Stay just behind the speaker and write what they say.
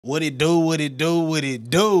What it do, what it do, what it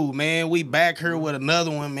do, man. We back here with another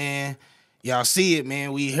one, man. Y'all see it,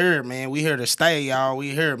 man. We here, man. We here to stay, y'all. We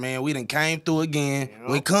here, man. We done came through again. Yep.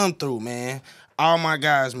 We come through, man. All my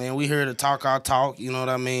guys, man. We here to talk our talk, you know what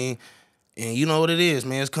I mean? And you know what it is,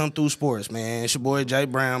 man. It's Come Thru Sports, man. It's your boy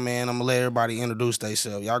JBurna, man. I'm going to let everybody introduce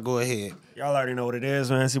themselves. Y'all go ahead. Y'all already know what it is,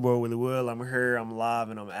 man. It's your boy Willie Will. I'm here. I'm live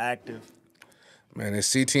and I'm active. Man,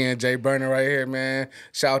 it's CT and JBurna right here, man.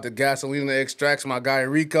 Shout out to Gasolina Extracts, my guy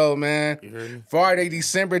Rico, man. You heard me? Friday,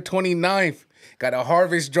 December 29th. Got a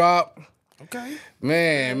harvest drop. Okay.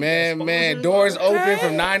 Man. Doors open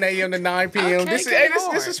from 9 a.m. to 9 p.m. This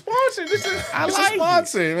is a sponsor. This is a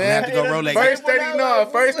sponsor, man. I have to go roll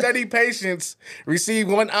that. First 30 patients receive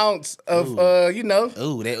 1 ounce of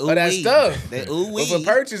that stuff. That ooh with a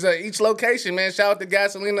purchase at each location, man. Shout out to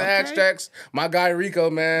Gasolina Extracts, my guy Rico,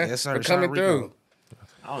 man. Yes, sir. For coming through.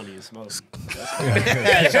 I don't even smoke.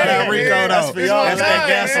 Shout out Rico, though. That's for y'all. That's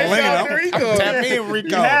that gasolina. Rico. Tap in, Rico.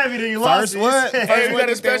 You happy that you lost First what? Hey, we got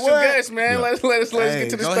a special guest, man. Yeah. Let's get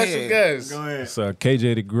to the special guest. Go ahead. It's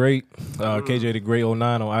KJ the Great, KJ the Great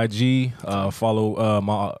 09 on IG. Follow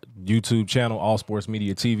my YouTube channel, All Sports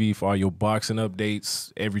Media TV, for all your boxing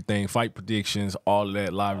updates, everything, fight predictions, all of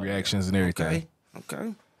that, live reactions and everything.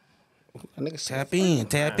 Okay. Tap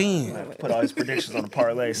in. Put all these predictions on the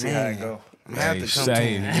parlay. See how it go. I have to come to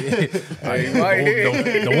him.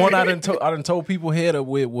 The one I done told people head up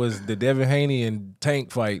with was the Devin Haney and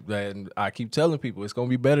Tank fight, and I keep telling people it's gonna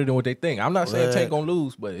be better than what they think. I'm not saying Tank gonna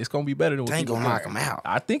lose, but it's gonna be better than what Tank people gonna think. knock him out.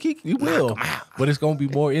 I think he will, but it's gonna be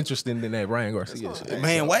more interesting than that Ryan Garcia shit.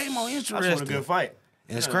 Man, way more I just interesting. want a good fight.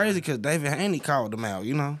 And it's crazy because David Haney called him out,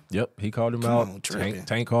 you know? Yep, he called him Come out. on, tripping.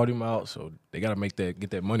 Tank called him out, so they gotta get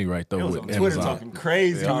that money right though. They was With on Twitter Amazon. talking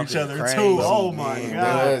crazy to each other Crazy, too. Oh my man.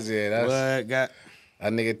 god. What got?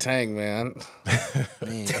 That nigga Tank, man.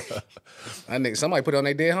 Man, That nigga, somebody put it on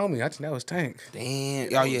their dead homie. I think that was Tank. damn.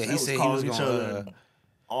 Oh, yeah, he said he was each going other to...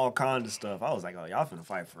 all kinds of stuff. I was like, oh, y'all finna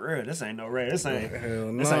fight for real. This ain't no raid. This ain't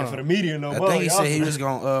Hell this no. ain't for the media no I more. think he Y'all said he finna- was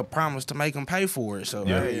going to promise to make him pay for it. So,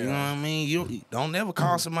 Yeah. you know what I mean? You don't never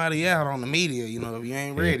call somebody out on the media, you know, if you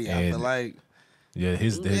ain't ready. I feel like... Yeah,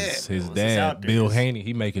 his out dad, there. Bill Haney,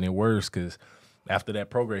 he making it worse because after that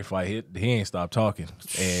Prograis fight, he ain't stopped talking.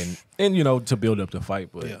 And you know, to build up the fight,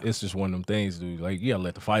 but it's just one of them things, dude. Like, you gotta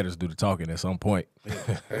let the fighters do the talking at some point.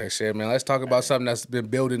 Hey, shit, man. Let's talk about something that's been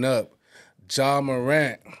building up. Ja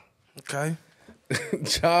Morant. Okay.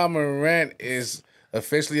 Ja Morant is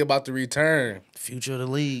officially about to return. Future of the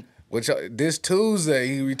league. Which this Tuesday,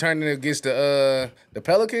 he returning against the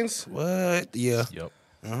Pelicans. What? Yeah. Yep.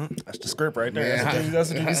 That's the script right there. Man.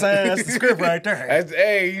 That's what you be saying. That's the script right there.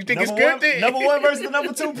 Hey, you think it's scripted? Number one versus the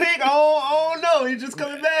number 2 pick. Oh no, he's just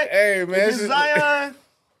coming back. Hey, man. It's Zion.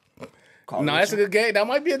 No, that's a good game. That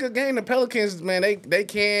might be a good game. The Pelicans, man, they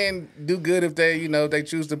can do good if they, they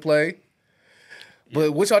choose to play.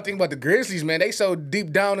 But what y'all think about the Grizzlies, man? They so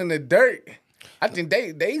deep down in the dirt. I think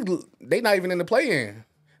they not even in the play-in.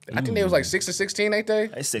 I think they was like 6-16, ain't they?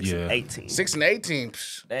 They 6-18. 6-18.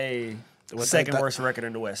 Psh. They What second they- worst record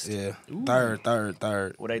in the West. Yeah. Third.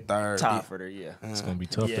 Well, they third. tied for their It's gonna be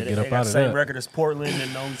tough Yeah, to they get up got out the of same that. record as Portland,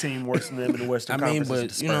 and the only team worse than them in the Western I mean, Conference. is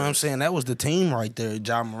but the you know what I'm Spurs. saying? That was the team right there,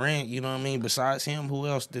 Ja Morant, you know what I mean? Besides him, who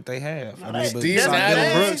else did they have? I mean, but Steve Desmond besides Dylan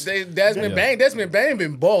Adams, Brooks, Desmond Bain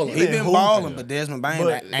been balling. he been hooping. balling, but Desmond Bain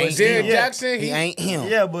But ain't Derrick him. Jackson, He ain't him.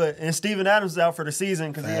 Yeah, but and Steven Adams is out for the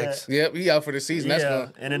season because Facts. Yep, he out for the season. That's yeah,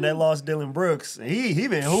 fine. and then they lost Dylan Brooks. He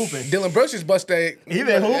been hooping. Dylan Brooks is busted. He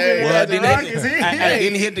been hooping. Hey, Well, the didn't Rockets,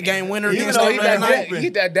 didn't he hit the game winner Even against though them he last got night? he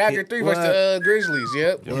hit that dagger 3 versus the Grizzlies.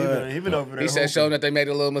 Yep. He been over there. He said, showing that they made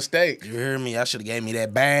a little mistake. You hear me? I should have gave me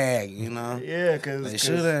that bag, you know? Yeah, They because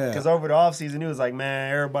shoulda. over the offseason, he was like,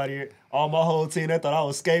 man, everybody, all my whole team, they thought I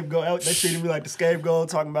was scapegoat. They treated me like the scapegoat,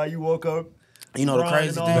 talking about you woke up. You know the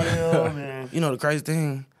Brian crazy and all thing? them, man. You know the crazy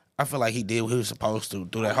thing? I feel like he did what he was supposed to.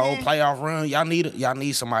 Through that whole playoff run, y'all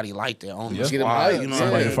need somebody like that on the Get him squad. hyped. You know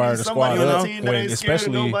Somebody what I to mean? fire the Somebody squad on up, the team that ain't scared of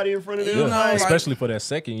especially nobody in front of them. You know, like- especially for that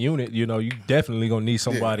second unit. You know, you definitely gonna need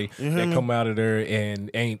somebody that come out of there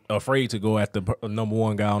and ain't afraid to go at the number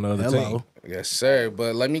one guy on the other team. Yes, sir.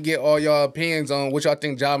 But let me get all y'all opinions on what y'all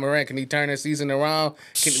think Ja Morant. Can he turn the season around?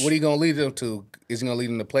 What are he going to lead them to? Is he going to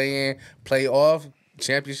lead them to play-in, play-off,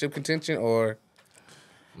 championship contention, or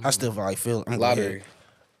I still feel like I'm lottery?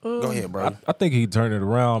 Go ahead, bro. I think he turned it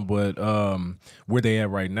around, but where they at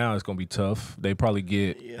right now is gonna be tough. They probably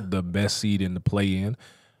get the best seed in the play-in.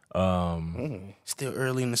 Still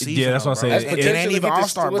early in the season. Yeah, that's what I'm saying. It ain't even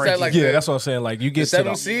All-Star break. Yeah, that's what I'm saying. Like you get to the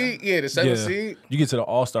 7th seed. Yeah, the 7th seed. You get to the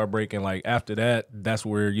All-Star break, and like after that, that's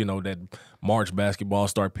where that March basketball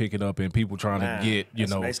start picking up, and people trying to get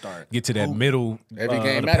get to that middle. Every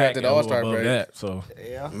game matter after the All-Star break. That, so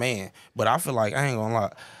man, but I feel like I ain't gonna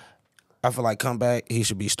lie. I feel like comeback he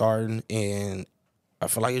should be starting, and I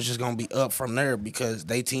feel like it's just gonna be up from there because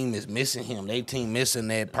they team is missing him. They team missing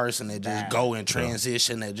that person that just go in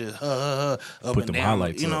transition, that just up Put and them down.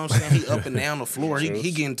 highlights You know up. what I'm saying? He up and down the floor.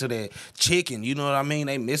 He getting to that chicken. You know what I mean?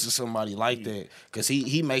 They missing somebody like that because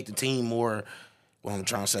he make the team more. What I'm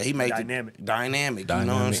trying to say, he make Dynamic. it dynamic. You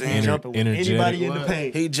know what I'm saying? Jumping with anybody in the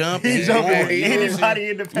paint. He jumping. He jumping with You know what I'm anybody saying?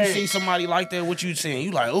 in the You paint. see somebody like that, what you saying?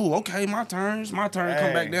 You like, oh, okay, my turn. It's my turn to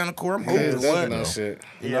come back down the court. I'm Yeah, hooping. that's What? no shit.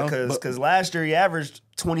 Yeah, because last year he averaged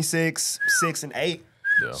 26, 6, and 8.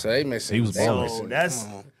 So they missing. He was balling. So that's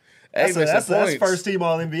Hey, that's first team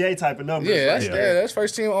All NBA type of numbers. Yeah, right there. that's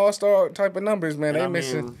first team All-Star type of numbers, man. They I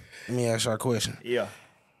missing. mean, Let me ask y'all a question. yeah.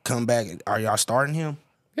 Come back. Are y'all starting him?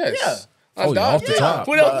 Yes. Yeah. Oh, yeah, off the top.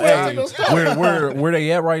 Put up Where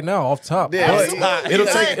they at right now, off top. Yeah, But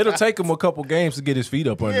it'll take him a couple games to get his feet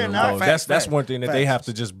up under him. nah, Though. That's one thing that they have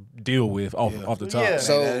to just deal with off the top. Yeah.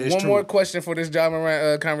 So That is one true. more question for this Ja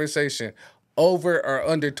Morant conversation: over or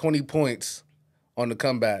under 20 points on the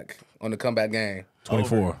comeback game?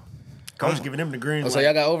 24. Coach giving him the green light. So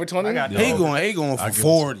y'all got over 20? I got He going for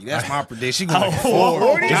 40. That's my prediction. He going for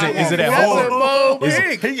 40. Is it at That's a home? bold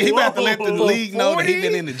pick. He about to let the league know that he 40?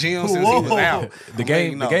 been in the gym since he was out. The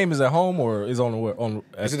game is at home or is on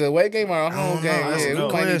Is it a away game or a home know. game? That's a Yeah, good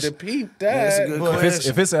we might need to question. peep That's a that. good if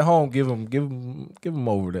question. it's at home, give him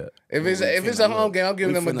over that. If it's a home game, I'm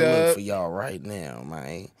giving them a We finna look dub. for y'all right now,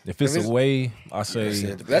 man. If it's away, I say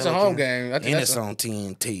Said the That's a home Pelicans, game. I think And that's it's a- on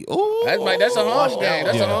TNT. Ooh, That's a home game.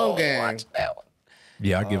 That's a Yeah. home game.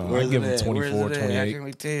 yeah, I give him 24, 28. How can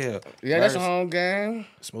we tell? Yeah, that's a home game.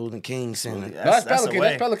 Smooth and King Center. No, that's Pelicans. away.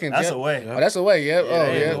 That's Pelicans. That's yeah. away. Oh, that's away. Yep. Oh,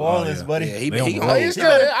 Hey, yeah. New Orleans, yeah. buddy. Yeah, he They on the gonna road. hold.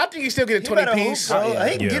 I think he still get a 20 better piece. hoop, bro.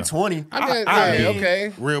 He can Yeah. get 20. I think, I yeah, mean,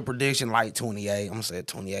 okay. Real prediction like 28. I'm gonna say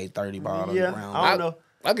 28, 30 ball on the Yeah, ground. I don't know.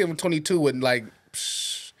 I'll give him 22 with like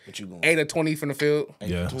What you going? 8 or 20 from the field.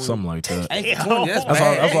 Yeah, something like that. 8 to 20. That's That's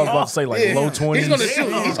what I was about to say, like Yeah. low 20s. He's gonna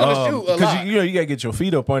shoot. He's gonna shoot a lot. Because you gotta get your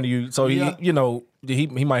feet up under you. So Yeah. he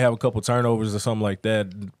might have a couple turnovers or something like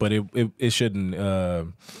that, but it shouldn't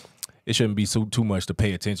be too much to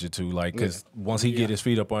pay attention to. Like because once he get his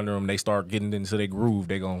feet up under him, they start getting into their groove.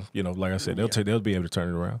 They gonna like I said, they'll be able to turn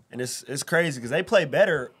it around. And it's crazy because they play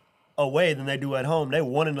better away than they do at home. They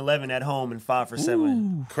 1-11 at home and 5 for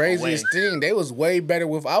 7. Craziest thing, they was way better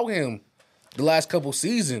without him the last couple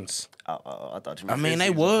seasons. I thought you. I meant mean, this they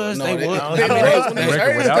season. was. No, They they- was. they- I mean, they- when he was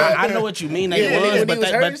hurt and stuff. I know what you mean. They Yeah, when was, he but was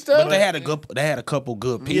hurt and stuff. they had a couple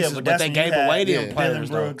good pieces, Yeah, but but that's they when you gave had away them Dylan players.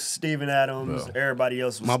 Dylan though. Brooks, Steven Adams, everybody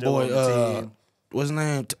else was My still boy, on the team. what's his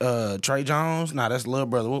name? Trey Jones. Nah, that's the little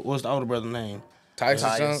brother. What's the older brother name?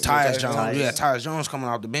 Tyus Jones. Tyus Jones. Yeah, Tyus Jones coming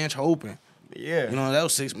off the bench hoping. Yeah, You know, that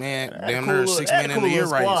was 6 man, Had a damn cool near little- 6 had a man in cool the year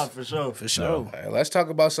little race. squad for sure. For sure. Hey, let's talk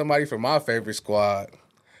about somebody from my favorite squad.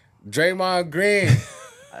 Draymond Green.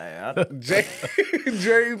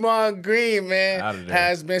 Draymond Green, Outta man, there.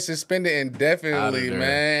 has been suspended indefinitely, Outta there.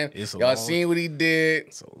 man. It's a Y'all long- seen what he did.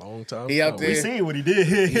 It's a long time. He out coming. We there. seen what he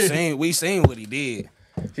did. We seen what he did.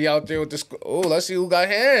 He out there with the. Oh, let's see who got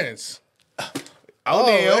hands. Oh,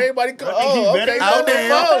 damn. Everybody. he Oh, better okay.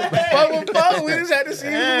 go Phone. We just had to see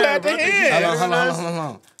who had the hands. Hold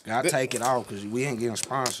on. Gotta take it off because we ain't getting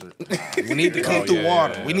sponsored. We need to come through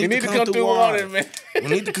water. We You need to come through water, man. We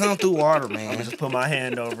need to come through water, man. Just put my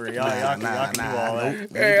hand over it. Y'all can do all that. Nope.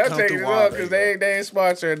 We Hey, need to I'll come take through it water. up because they ain't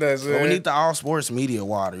sponsoring us. But we need the all sports media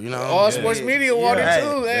water, you know? all sports media water Hey,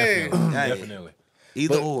 too. Hey, Definitely.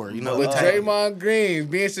 Either or, you know. with we take it. Draymond Green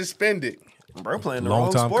being suspended. Bro, playing the Long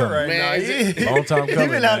wrong time sport coming. right Man, now. is it- Long time He coming,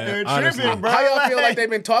 been out man. there Honestly. tripping, bro. How y'all feel like they've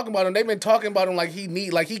been talking about him? They've been talking about him like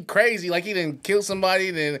he crazy, like he didn't kill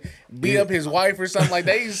somebody, then beat up his wife or something like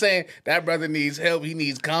that. He's saying that brother needs help. He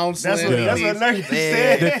needs counseling. That's what Nurkic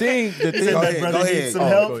said. The thing, He said Go that ahead, brother go needs ahead. some Oh,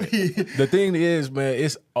 help. go the thing is, man,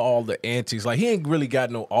 it's all the antics. Like he ain't really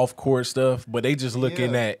got no off court stuff, but they just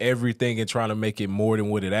looking at everything and trying to make it more than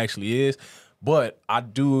what it actually is. But I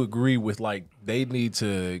do agree with like they need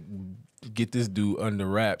to get this dude under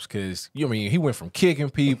wraps because he went from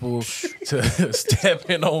kicking people to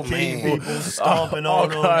stepping on people, Stomping all on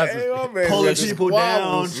them. kinds of- Hey, my man, Pulling with the people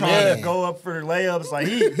down, squabbles, trying man. to go up for the layups. Like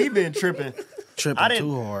he been tripping. tripping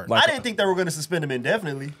too hard. I didn't think they were going to suspend him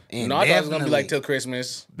indefinitely. No, I thought it was gonna be like till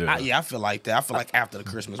Christmas. I feel like that. I feel like after the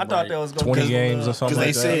Christmas break. I thought that was going to 20 games or something like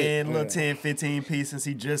that. Said, little 10, 15 piece since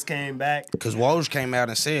he just came back. Because Woj came out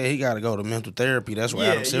and said he got to go to mental therapy. That's what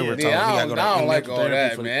Adam Silver told him. I don't like all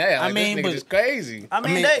that, for man. I mean, but it's crazy. I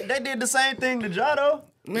mean, they did the same thing to Ja, though.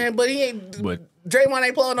 Man, but he ain't. But Draymond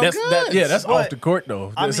ain't pulling no guns. That's off the court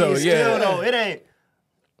though. I mean, so still though, it ain't.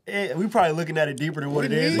 We probably looking at it deeper than what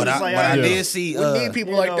it is. But I did see. We need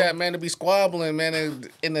people like that, man, to be squabbling, man,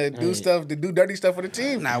 and to do stuff, to do dirty stuff for the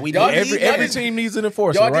team. Nah, we every team needs an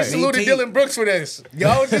enforcer. Y'all right? just saluted Dylan Brooks for this.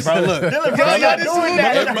 Y'all just bro, look. Dylan y'all just saluted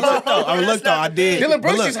that. Look though, I did. Dylan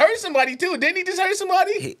Brooks just hurt somebody too. Didn't he just hurt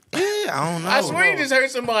somebody? Yeah, I don't know. I swear he just hurt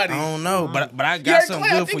somebody. I don't know, but I He got hurt something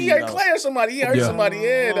Clay. I good think for he you hurt though. Clay or somebody. He hurt somebody.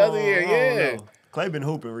 Yeah, the other year. Yeah. Clay been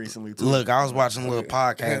hooping recently too. Look, I was watching a little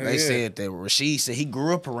podcast. They Yeah. said that Rashid said he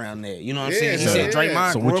grew up around that. You know what I'm Yeah, saying? He so- said yeah.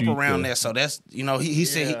 Draymond So grew what up you- around yeah. that. So that's he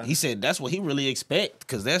said he said that's what he really expect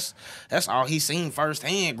because that's all he seen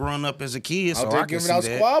firsthand growing up as a kid. So Out there I can giving see out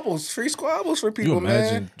that. squabbles, free squabbles for You people,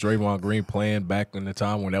 imagine man. Draymond Green playing back in the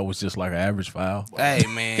time when that was just like an average foul? Hey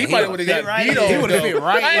man, He probably would have got right beat in. on. He would've though. fit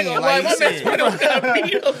right I ain't in, gonna like lie, he my man said. would've got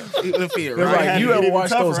beat on. He would've fit It's right. like had you to ever get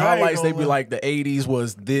watch even those tougher. I ain't highlights? They gonna be lie. like the '80s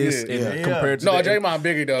was this, Yeah, and yeah. compared to No, the, Draymond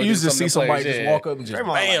bigger though. you used to than some see of the somebody players, just yeah. walk up and just Draymond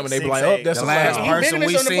bam, like and they be like, 6'8". "Oh, that's The a last foul." He person bigger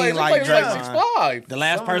we than some of the seen players. like Them players Draymond. 6'5". The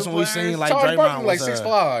last Some of the person we seen players- like Charles Draymond Barkley like was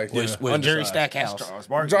 6'5". was Jerry Undersized. Stackhouse. Charles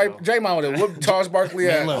Barkley, though. Draymond would have whooped Charles Barkley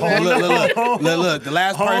Man, out. look. The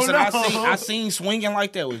last Oh, person no. I seen swinging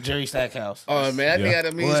like that was Jerry Stackhouse. Oh man, I think Yeah.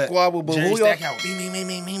 that means But squabble. But Jerry who y'all, Stackhouse,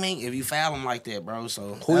 me. If you foul him like that, bro.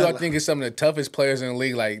 So who y'all think is some of the toughest players in the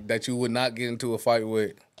league, like that you would not get into a fight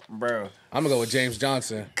with? Bro. I'm gonna go with James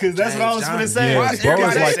Johnson. Because that's what I was James going to say. Yeah, Why is bro is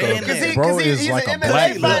everybody like saying a that? bro is like a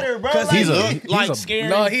black fighter, belt. bro. Because Like, he He's a- look like he's a- scary.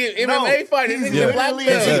 No, he an MMA fighter. He's Yeah. a black literally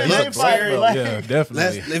belt. a He MMA look fighter. black Like, Yeah,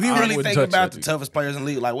 definitely. If you I really wouldn't think touch about that the dude. toughest players in the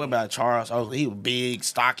league, like what about Charles? Oh, he was big,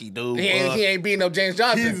 stocky dude. He ain't beating up James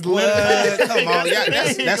Johnson. He's What? Come on, yeah,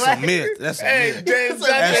 that's a myth. That's a Hey, myth. James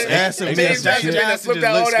Johnson. That's a James myth. Johnson James finna flip Johnson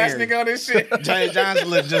that just old ass looks nigga on this shit. James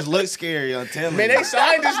Johnson just looks scary. I'm telling Man, you. they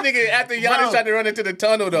signed this nigga after Giannis Bro. tried to run into the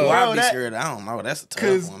tunnel though. Well, I'd Bro, be that- scared. I don't know. That's a tough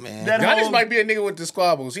 'cause one, man. that Giannis whole- might be a nigga with the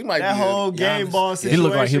squabbles. He might That be. whole game Giannis. ball He situation.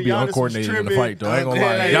 looked like he'd be Giannis was uncoordinated in the tripping. fight, though. I ain't gonna Yeah,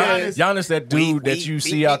 lie. yeah. Giannis, that dude Weak, that you weak,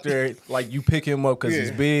 see weak. out there, like you pick him up because Yeah.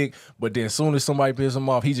 he's big, but then as soon as somebody pisses him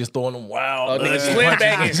off, he just throwing them wild. Oh, nigga, punches. swim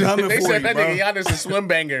banging. Coming They for said you, that bro. nigga Giannis a swim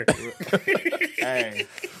banger. Hey,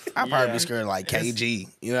 I'd probably be scared like KG.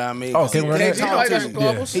 You know what I mean? Oh, Kevin he Garnett? He might got some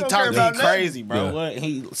squabbles. He Don't talking care he about nothing. crazy, bro. Yeah. What?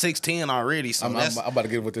 He 6'10" already. So I'm that's about to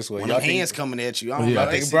get with this one. when Y'all them hands think, coming at you. I don't Yeah. know.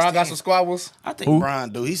 y'all They think Brown got 6'10". some squabbles? I think Who? Brian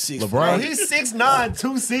do. He's 6'4". LeBron? he's 6'9",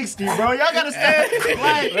 260, bro. Y'all gotta stop.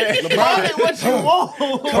 Like, LeBron, what you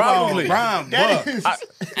want, Probably. Brian That Buck. is-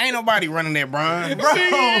 Ain't nobody running that, Brian.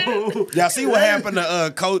 bro. Y'all see what happened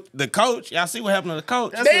to coach? The coach. Y'all see what happened to the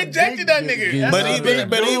coach? That's They a ejected big that nigga. nigga. That's But a even big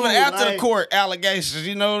but even dude, after the like- court allegations,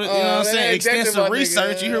 you know what I'm they saying? ejected Extensive my nigga,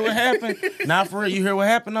 research. You hear what happened? Not for real. You hear what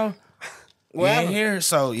happened though? What You ain't happened? hear.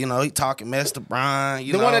 So you know he talking mess to Brian.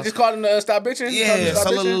 You The know one that just called him to stop bitching? Yeah,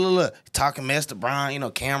 Stop so bitching? look, talking mess to Brian, you know,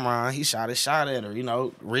 Cameron, he shot his shot at her, you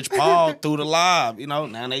know, Rich Paul threw the lob, you know,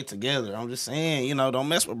 now they together. I'm just saying, you know, don't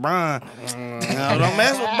mess with Brian. You know, don't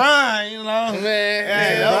mess with Brian, you know. Man,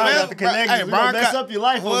 Hey, don't Brian mess got the with connections. Hey, We Brian gonna mess got- up your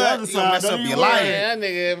life on What? the other You gonna mess side. up Don't your you life. worry. man, that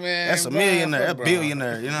nigga, man. That's a Brian, millionaire, fuck a Brian.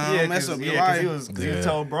 billionaire, you know, Yeah, don't mess up your because life. he was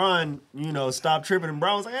told Brian, you know, stop tripping, and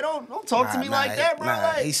Brian was like, hey, don't talk to me like that, bro. Nah,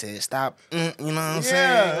 Like, he said stop, you know what I'm yeah,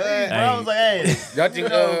 saying? Brian was like, hey, Y'all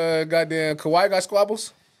think goddamn Kawhi got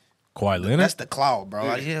squabbles? Kawhi Leonard. That's the claw, bro.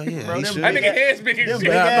 Like, yeah, Bro, he them should. That nigga hands big as them shit.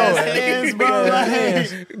 big ass hands, bro.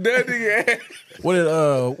 Like, That nigga. What did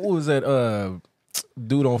what was that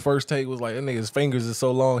dude on First Take was like? That nigga's fingers is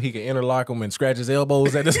so long he can interlock them and scratch his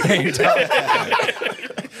elbows at the same time.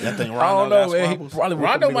 That thing I don't know, got man. He squabbles. probably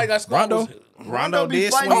Rondo might got squabbles. Rondo be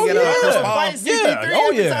did fighting- swing at Chris Paul. fight CP3 Yeah, oh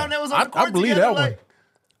every yeah. time they was on the I court believe together, that one. like,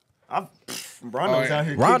 Rondo was out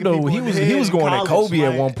here kicking Rondo, people he in was the he head was in going at college, Kobe at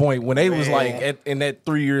like, one point when they was man. like in that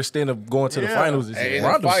 3-year stint of going to the Yeah. finals. and Hey, shit. in the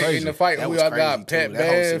Rondo's fight, crazy. That we was all crazy, got too, Pat that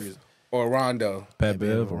whole Bev series. or Rondo. Pat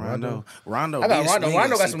Bev or Rondo. Rondo. I got did Rondo. swing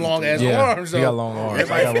Rondo at got some long ass CP3. Yeah, arms, he though. got long arms. I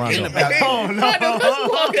Everybody got forgetting Rondo. about that. Rondo got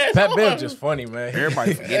some long ass Pat Bev arms. just funny, man.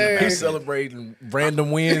 Everybody forgetting about He's that. celebrating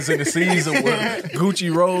random wins in the season with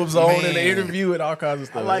Gucci robes on in the Man. interview and all kinds of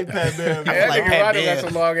stuff. I like Pat Bev. That like nigga Pat Rondo got Bev.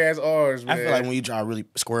 some long ass arms, man. I feel like when you try to really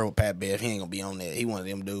square with Pat Bev, he ain't gonna be on that. He one of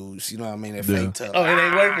them dudes, you know what I mean? That Yeah. fake tough. Oh, it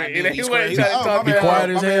ain't working. It dude, ain't he working. square- He trying to oh, talk my Be bad, quiet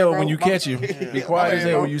bro. as My hell bad, when bro. you My catch bad. him. Be quiet as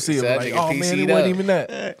hell when you see him. That Like, nigga oh man, PC'd it wasn't up. even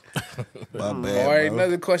that. My All bad, right, bro.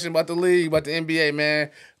 another question about the league, about the NBA, man.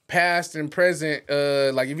 past and present,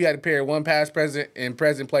 like if you had to pair one past, present, and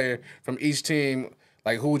present player from each team,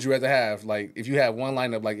 like who would you rather have? Like if you had one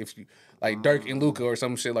lineup, like if you like Dirk and Luka or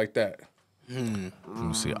some shit like that. Let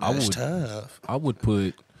me see. That's tough. I would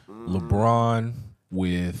put LeBron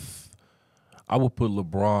with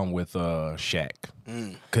Shaq.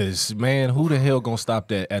 Cause man, who the hell gonna stop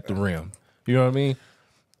that at the rim? You know what I mean?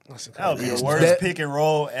 That would be the worst pick and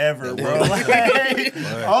roll ever, bro. Like,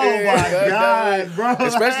 oh my God, bro.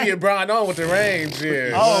 Especially if Bron on with the range,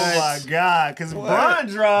 yeah. Oh my God, because Bron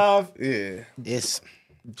drive. Yeah. It's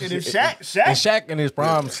And if Shaq And Shaq in his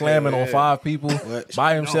prime slamming on 5 people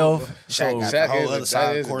by himself. Shaq got Shaq the whole is other a- side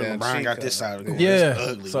that of is the a court. damn LeBron cheat got code. this side of the court. Yeah. It's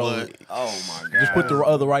ugly, So- but oh my God. Just put the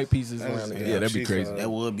other right pieces around it. a Yeah, that'd be cheat crazy. code.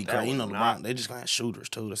 that would be crazy. You know, would LeBron, not. they just gonna have shooters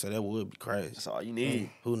too. So that would be crazy. That's all you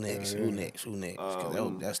need. Who next? Who next?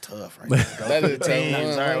 'Cause that's tough, right there. That is a tough Teams.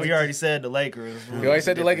 All right, one. we already said the Lakers. You already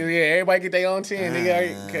said the Lakers, yeah. Everybody get their own team.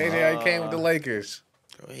 KJ already came with the Lakers.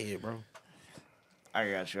 Go ahead, bro. I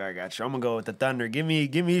got you. I'm gonna go with the Thunder. Give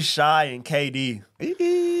me Shy and KD.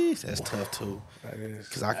 That's tough too.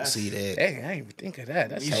 Because I can see that. Hey, I didn't even think of that.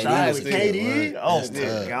 That's Shy nice. with KD. Oh That's my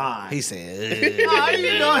tough. God. He said, Nah,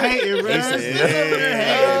 you know hating, bro. Spence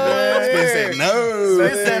said, no.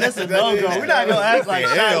 That's a no-go. We're not gonna act like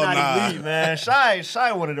Shy Hell not nah. elite, man.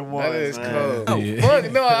 Shy one of them ones. That is man. cold. Oh, Oh,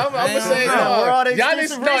 fuck, no, I'm gonna say Where all no. the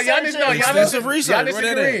Giannis, Exclusive research. Giannis Where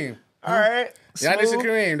and that at? Kareem. All right. Giannis and Smooth.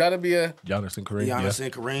 Kareem. That'll be a. Giannis and Kareem. Giannis Yeah.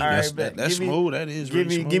 and Kareem. All right, That's, bet. that's Give me- smooth. That is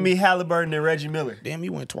really smooth. Give me Halliburton and Reggie Miller. Damn,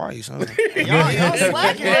 you went twice, huh? Y'all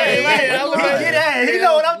slacking. Yeah, He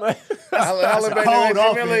know what I'm. Halliburton cold and Reggie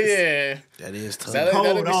offense. Miller, yeah. That is tough. That'll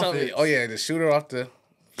Cold be something. offense. Oh, yeah, the shooter off the.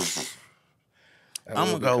 I'm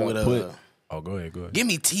going to go with Oh, go ahead. give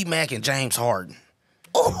me T-Mac and James Harden.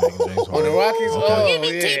 Oh, the Rockies? Oh, Give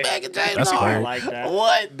me yeah. T-Mac and James That's Harden. cold. like that.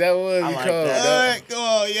 What? That would be I like cold. that. Come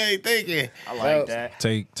on, you ain't thinking. I like that.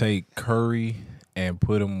 Take Curry and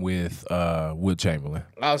put him with Will Chamberlain.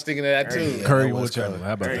 I was thinking of that, too. Curry that Will was Chamberlain.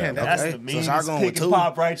 How about Man, that? that's Okay. the So meanest y'all going with pick and two.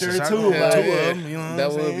 pop right there, So y'all too. going with Hell two Like, of them, you know what That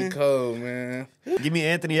I'm would saying? be cold, man. give me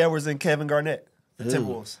Anthony Edwards and Kevin Garnett. The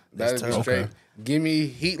Timberwolves. That'd be tough. straight. Okay. Give me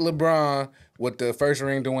Heat LeBron with the first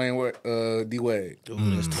ring Dwayne D Wade. Dude,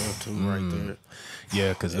 that's tough too, right there.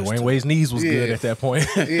 Yeah, because Dwayne Wade's knees was good Yeah. at that point.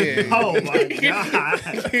 Yeah. Oh my God.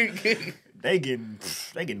 They getting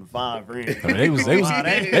 5 rings. I mean, they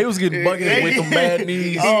was getting buckets with them bad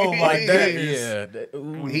knees. Oh my like that. goodness.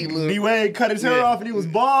 Yeah. Heat D Le- Wade cut his hair off and he was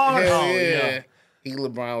bald. Hell Oh yeah. yeah. Heat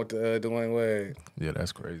LeBron with the Dwayne Wade. Yeah,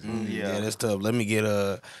 that's crazy. Yeah, that's tough. Let me get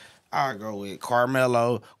I'll go with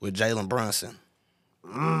Carmelo with Jalen Brunson.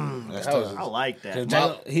 That's That was tough. I like that. He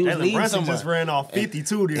was Jalen needing Brunson somebody. just ran off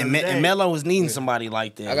 52 the other And day. Melo was needing somebody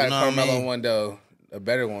like that. I got you know what Carmelo I mean? one though, a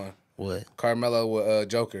better one. What? Carmelo with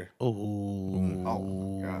Joker.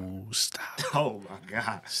 Oh, stop. Oh my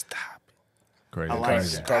God. Stop. Crazy. I like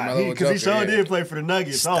crazy. that. Carmelo with Because he Joker, sure yeah. did play for the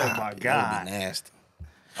Nuggets. Stop. Oh my That would God. be nasty.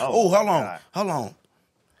 Oh, Hold my on. God. Hold on.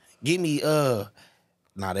 Give me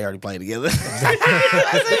Nah, they already played together.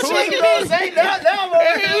 What you gonna say now,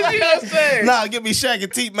 What you gonna say? Nah, give me Shaq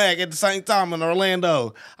and T-Mac at the same time in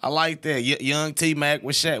Orlando. I like that. Young T-Mac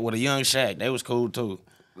with Shaq, with a young Shaq. They was cool too.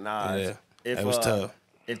 Nah, Yeah, if, that was tough.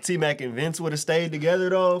 If T-Mac and Vince would have stayed together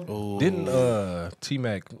though, Didn't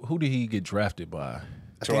T-Mac, who did he get drafted by?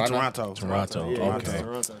 I think Toronto? Toronto. yeah, Okay.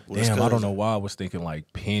 Toronto. Damn, I don't know why I was thinking like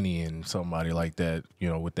Penny and somebody like that,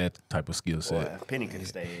 with that type of skill Boy, Set. Penny could have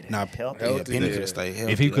stayed. Nah, healthy. yeah, Penny yeah. could have stayed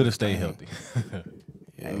healthy. If he could have That's stayed the healthy.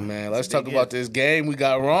 Hey, man, let's talk about this game we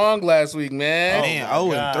got wrong last week, man. Man, my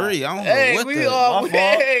 0-3. God. I don't know Hey, what we the... all my fault.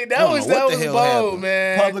 hey, that don't was know what that the was hell bold, happened.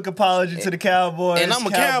 man. Public apology to the Cowboys. And I'm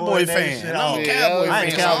a Cowboy fan. Nation. And I'm a Oh, Cowboy I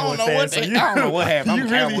ain't fan. a So I Cowboy don't know fan, what so the- you- I don't know what happened. I'm a you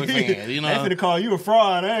Cowboy really- fan, you They know. finna call you a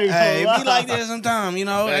fraud. I ain't Hey, gonna be lie. like that sometimes, you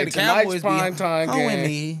know. Hey, Hey, the tonight's Cowboys prime time hoeing game.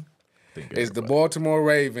 me. It's the Baltimore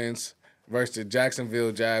Ravens versus the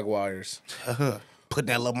Jacksonville Jaguars. Put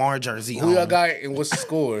that Lamar jersey Who on. y'all got and what's the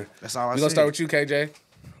score? That's all I We're gonna said. start with you, KJ.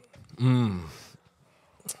 I'm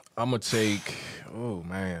gonna take. Oh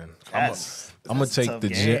man, That's I'm gonna a take tough the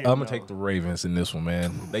game, I'm gonna though. take the Ravens in this one,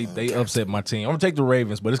 man. They upset my team. I'm gonna take the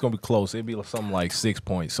Ravens, but it's gonna be close. It'll be something like 6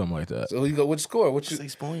 points, something like that. So who you go? What's the score? What you?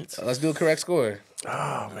 6 points. Let's do a correct score.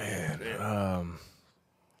 Oh man,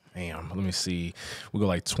 damn. Let me see. We go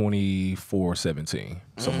like 24-17,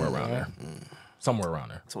 somewhere around there. Somewhere around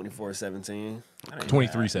there. 24-17.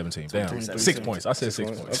 23-17. Damn, 6 points. I said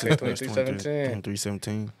 6 points. Okay, 23-17.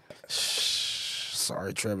 23-17.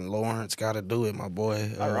 Sorry, Trevor Lawrence. Got to do it, my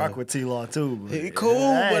boy. I rock with T-Law too. He cool,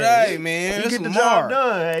 but hey, man, he it's get the Lamar. job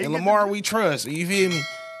done. Hey, he And get Lamar, we trust. You feel me?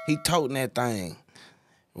 He toting that thing.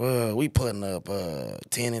 Well, we putting up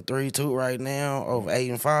 10-3 too right now, over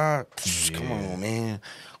 8-5. Yeah. Come on, man.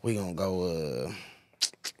 We gonna go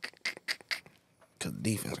cause the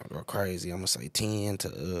defense gonna go crazy. I'm gonna say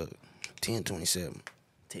 10-27.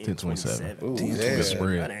 10-27. Ooh, Good yeah.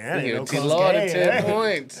 spread. That ain't no T. close Law to game. 10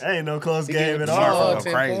 points. That ain't no close He game gave at T. Lamar all. Law finna go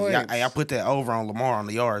 10 crazy. points. I put that over on Lamar on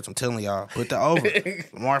the yards. I'm telling y'all, put the over.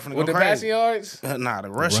 Lamar finna With go the passing crazy. yards? Nah, the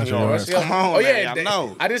rushing rushing yards. yards. Come on, Oh, man. yeah. I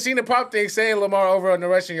know. I just seen the prop thing saying Lamar over on the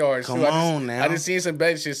rushing yards. Come too. on now. I just seen some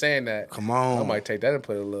bet shit saying that. Come on. I might take that and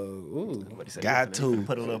put a little, ooh. Got to.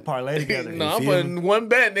 Put a little parlay together. No, I'm feel putting one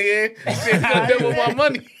bet, nigga. Shit, gonna double my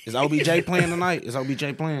money. Is OBJ playing tonight? Is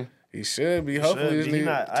OBJ playing? He should be. Hopefully, this He nigga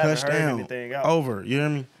not, I haven't heard Touchdown. anything out. Over. You hear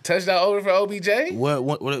me? touchdown over for OBJ.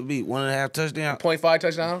 What would it be? 1.5 touchdown? 0.5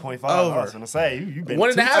 touchdown. 0.5. Over. I was gonna say you been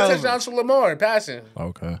 1.5 over. touchdowns for Lamar passing.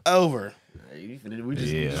 Okay. Over. We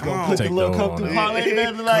just Yeah. just Come gonna on. put the Take little the come over through on parlay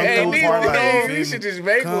together like Hey, through these parlay. niggas should just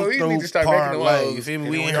make one. We need to start making them parlay. You hoes. feel me?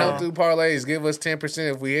 We ain't Come heard. through parlays. Give us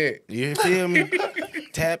 10% if we hit. You feel me?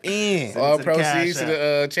 Tap in. All to the proceeds Cash to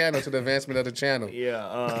the channel, to the advancement of the channel.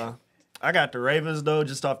 Yeah, I got the Ravens though,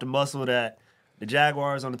 just off the muscle that the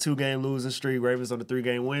Jaguars on the 2-game losing streak, Ravens on the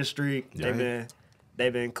 3-game win streak. Yeah.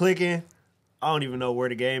 They've been clicking. I don't even know where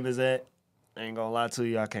the game is at. I ain't gonna lie to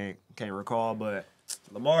you, I can't recall, but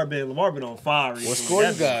Lamar been on fire recently. What score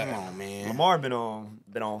you got? Come on, man. Lamar been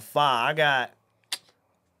on fire. I got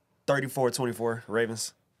 34-24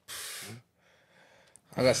 Ravens.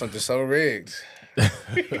 I got something so rigged. Oh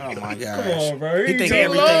my gosh. Come on, bro. He think T.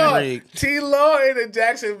 everything Law, rigged. T. Law and the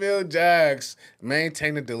Jacksonville Jags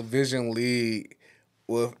maintain the division lead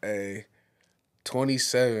with a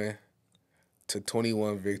 27-21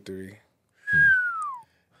 victory.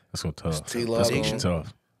 That's so tough. T. Law Prediction. going,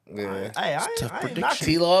 Tough. yeah. Hey, I ain't knocking.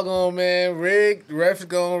 T. Law going, man. Rigged. The refs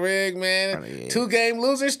going rig, man. Yeah. 2-game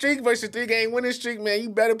losing streak versus 3-game winning streak, man. You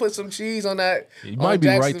better put some cheese on that. You on might be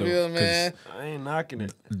right, though, Jacksonville, man. I ain't knocking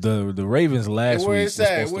it. The Ravens last Where week is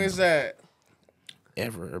that? was Where's supposed that?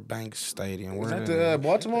 Everbank Stadium. Is Where that is the it?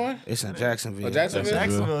 Baltimore? It's in Jacksonville. Oh, Jacksonville?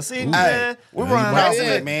 Jacksonville. See, Hey, man. we're Yeah, running he off might- of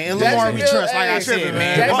it, man. And Jacksonville, Lamar, we trust, like I hey, said,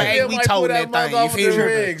 man. Jacksonville Hey, we might told pull that that thing. mug You off feel with the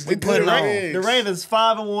me? rigs. We The put it on. rigs. The Ravens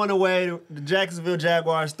 5-1 away. The Jacksonville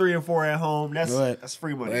Jaguars 3-4 at home. What? That's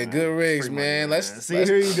free money. Hey, man. good rigs, Free money, man. Let's see.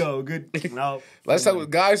 Here you go. Good. No. Let's talk with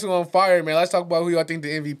guys who on fire, man. Let's talk about who y'all think the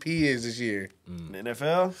MVP is this year. The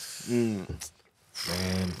NFL.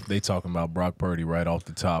 Man, they talking about Brock Purdy right off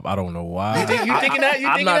the top. I don't know why. You thinking that? You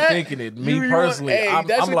I'm thinking not that? thinking it. Me You want- personally, hey, I'm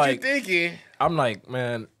that's what like, you're thinking. I'm like,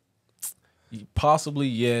 man, possibly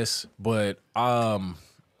yes, but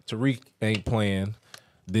Tariq ain't playing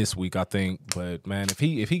this week, I think. But man, if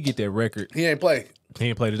he get that record, He ain't play. he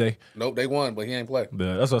ain't play today. Nope, they won, but he ain't play.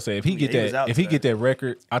 But that's what I say. If he get he was out that, if he today. get that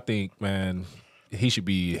record, I think, man, he should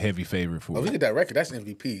be a heavy favorite for If he it. get that record, that's an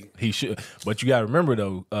MVP. He should. But you got to remember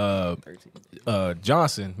though,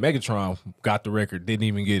 Johnson, Megatron got the record, didn't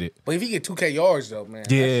even get it. But if he get 2K yards though, man.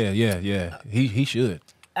 Yeah. He should.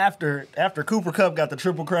 After Cooper Kupp got the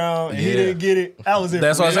Triple Crown and he Yeah. didn't get it, that was it.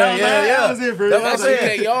 That's for what me. I'm saying. Yeah. That was it for me. That's what I'm That's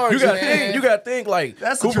saying. 2K yards, You got man. you got to think like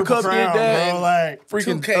That's the Cooper Triple Kupp did Crown, that. bro. Like,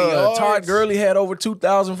 Freaking 2K yards. Todd Gurley had over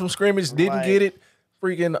 2,000 from scrimmage, didn't Like- get it.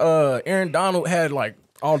 Freaking Aaron Donald had like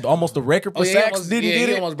almost the record for Oh, yeah, sacks, he almost, didn't yeah, get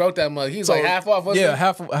he it. almost broke that mug. He was So, like half off, wasn't yeah,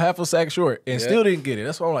 he? half a sack short, and Yeah. still didn't get it.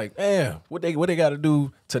 That's why I'm like, man, what they got to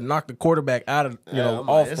do to knock the quarterback out of I'm like,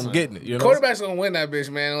 off it's from a- getting it. You know, Quarterback's gonna win that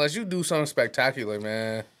bitch, man, unless you do something spectacular,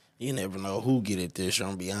 man. You never know who get it this year,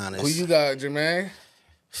 I'm gonna be honest. Who you got, Jermaine?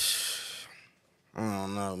 I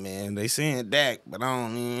don't know, man. They saying Dak, but I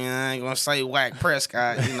ain't gonna say Whack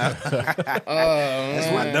Prescott, you know.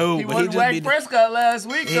 That's my dude. he but wasn't just Whack be Prescott last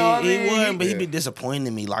week, he, though. I he mean, wasn't, but he be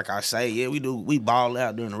disappointing me, like I say. Yeah, we ball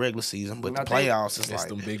out during the regular season, but the I think playoffs is it's like,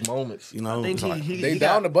 them big moments. you know, I think it's like, They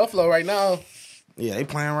down to Buffalo right now. yeah, they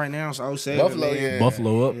playing right now. So 07, Buffalo, man. yeah.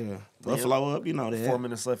 Buffalo up. Yeah, Buffalo up, you know that. 4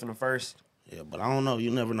 minutes left in the first. Yeah, but I don't know.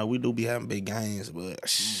 You never know. We do be having big games, but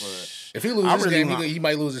If he loses I this really game, want- he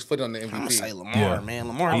might lose his foot on the I'm gonna MVP. say Lamar, Yeah. man.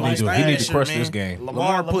 Lamar, He like need that to shit, crush man. this game.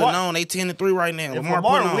 Lamar putting on. They 10-3 right now. If Lamar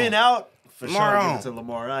Lamar putting on. win out, for Lamar sure, on. give it to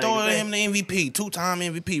Lamar. I ain't Throw gonna him the MVP, 2-time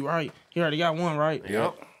MVP, right? He already got one, right?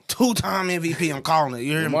 Yep. 2-time MVP. I'm calling it.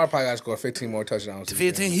 You hear me? Lamar probably got to score 15 more touchdowns. this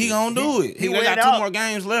 15. game. He gonna do it. He went got out. 2 more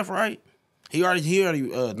games left, right? He already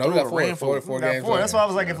No, we got ran four He got games. 4. That's why I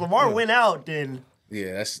was like, if Lamar win out, then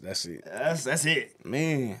Yeah, that's it. that's it.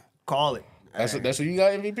 Man, Call it. That's who you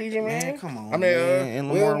got MVP, Jermaine? Man, come on, I mean, man.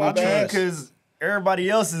 And Will, Lamar my with bad. trust. Because everybody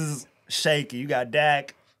else is shaky. You got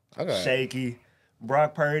Dak, I got shaky.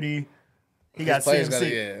 Brock Purdy, He got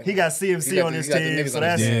CMC. He got CMC on his team, so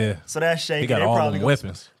that's shaky. He got all them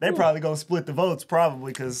weapons. They probably gonna split the votes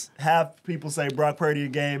probably because half people say Brock Purdy a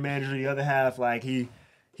game manager, the other half like he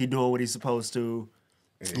doing what he's supposed to.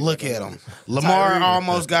 Look at him. Lamar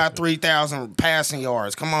almost got 3,000 passing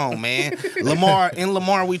yards. Come on, man.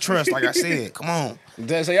 Lamar we trust, like I said. Come on.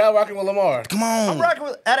 So y'all rocking with Lamar. Come on. I'm rocking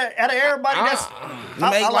with out of everybody. That's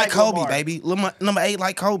number 8 like Kobe, Lamar. baby. Number 8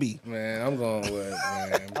 like Kobe. Man, I'm going with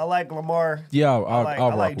man. I like Lamar. Yeah, I'll I like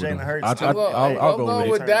rock with him. Jalen Hurts. I'll go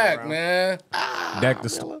with it. Dak, man. Dak to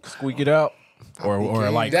squeak it out. Or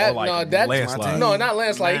like landslide. No, not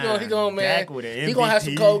landslide. He gonna man. He gonna have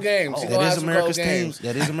some cold games. He gonna have some cold games.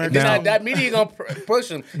 That is America's team. That media gonna push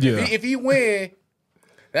him. Yeah. If he win,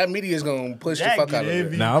 that media is gonna push the fuck out of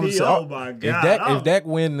it. Now oh my God. if Dak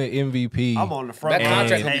win the MVP, I'm on the front. That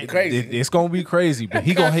contract gonna be crazy. It's gonna be crazy, but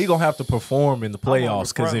he gonna have to perform in the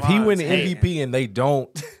playoffs because if he win the MVP and they don't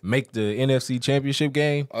make the NFC Championship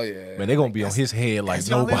game, oh yeah, man, they're gonna be on his head like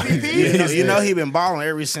nobody. You know he been balling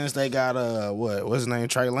ever since they got what's his name,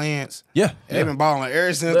 Trey Lance. Yeah, They been balling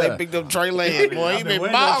ever since they picked up Trey Lance. Boy, he been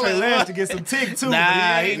balling. Trey Lance to get some tick too.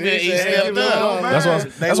 Nah, he stepped up.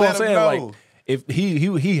 That's what I'm saying. Like, if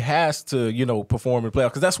he has to, perform in the playoffs,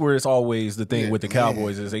 because that's where it's always the thing with the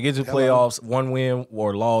Cowboys is they get to the playoffs, one win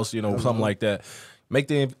or loss, something like that. Make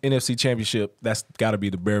the NFC Championship. That's got to be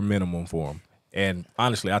the bare minimum for them. And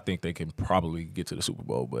honestly, I think they can probably get to the Super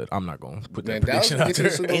Bowl, but I'm not going to put that prediction out there.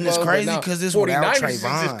 And it's crazy because it's without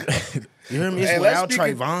Trayvon. You hear me? It's without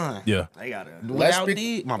Trayvon. Yeah. They got it. Without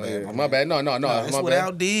Diggs. My bad. My bad. No. It's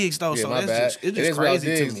without Diggs, though. Yeah, So my bad. it's just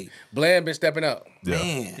crazy to me. Bland been stepping up. Yeah.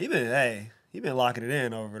 Man. He been locking it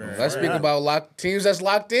in over there. Let's speak about teams that's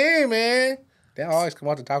locked in, man. They always come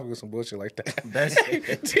out the topic with some bullshit like that. That's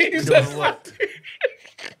teams that's locked in.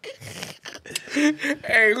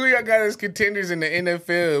 Hey, who y'all got as contenders in the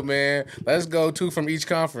NFL, man? Let's go 2 from each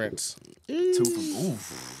conference. 2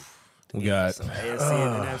 from We got AFC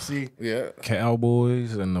and NFC. Yeah.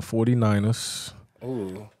 Cowboys and the 49ers.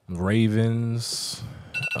 Ooh. Ravens.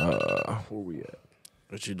 Where we at?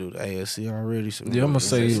 What you do, the AFC already? So Yeah, I'm going to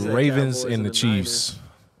say Ravens Cowboys and the the Chiefs.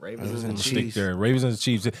 Ravens and the Stick Chiefs. there. Ravens and the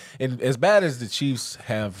Chiefs. And as bad as the Chiefs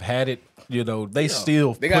have had it, they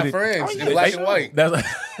still They got friends in black and white.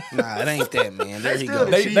 Nah, it ain't that, man. There he still go.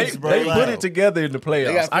 the They Chiefs, bro. put it together in the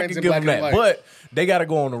playoffs. got I friends can in give black them and that, white. but they got to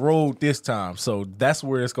go on the road this time. So that's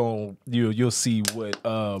where it's going. You'll see what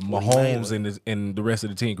Mahomes and the rest of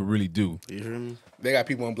the team could really do. You hear me? They got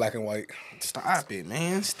people in black and white. Stop it,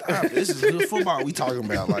 man. Stop it. This is good football we talking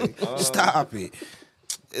about. Like, stop it.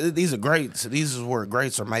 These are greats. These is where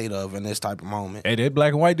greats are made of in this type of moment. Hey, that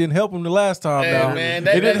black and white didn't help him the last time. Hey, now. man,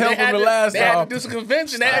 It didn't help him the last They had time. to do some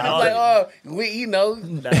convention. They had to be like,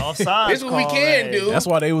 That offside. this is what we can do. That's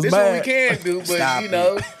why they was This mad. is what we can do, but Stop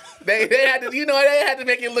they had to, they had to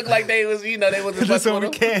make it look like they was, they wasn't That's fucking what we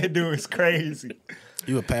with them. can do. It's crazy.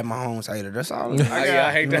 You a Pat Mahomes hater. That's all it is.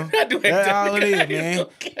 I hate that. I do hate That's that. all it is, man.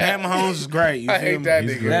 Pat Mahomes is great. You I feel hate me? that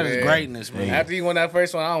nigga. That is man. greatness, man. After he won that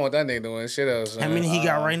first one, I don't want that nigga doing shit else. How many he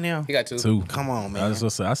got right now? He got 2. 2. Come on, I man. was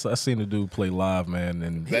just saying, I seen the dude play live, man,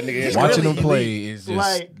 and That nigga is watching really him play elite. is just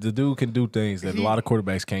Like, the dude can do things that a lot of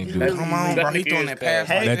quarterbacks can't do. Come on, bro. He throwing that pass.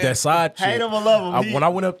 Hey, Like That side Hate shit. him or love him. When I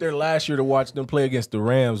went up there last year to watch them play against the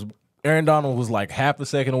Rams, Aaron Donald was like half a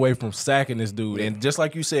second away from sacking this dude, and just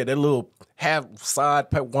like you said, that little half side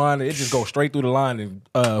winder, it just goes straight through the line. And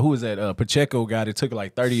who was that? Pacheco guy that took it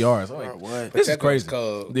like 30 yards. I'm like, what? this is Pacheco's crazy.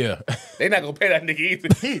 cold. Yeah, They not gonna pay that nigga either.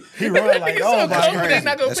 He run like, oh my cold, God. they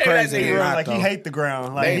not gonna That's pay that crazy. He nigga. run like though. he hate the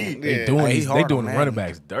ground. Like They- he. yeah. they doing Hey, these, hard they on doing the man. running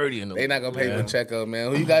backs dirty in the. They not gonna pay Pacheco, man.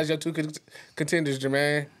 Who you guys your 2 contenders,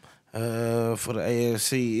 Jermaine? For the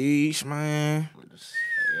AFC East, man.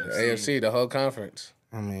 The AFC, the whole conference.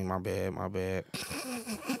 I mean, my bad. I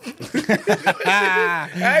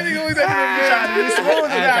think we They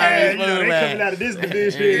coming out of this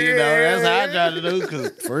division. You know, that's how I try to do.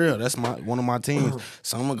 Cause for real, that's one of my teams.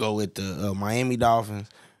 So I'm gonna go with the Miami Dolphins,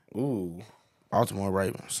 Ooh, Baltimore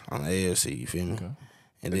Ravens on the AFC. You feel me?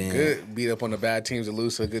 And then good. Beat up on the bad teams and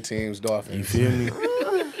lose to good teams, Dolphins. you feel me?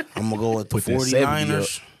 I'm gonna go with the Put that 70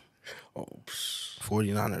 49ers. Oh,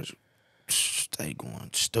 49ers, they going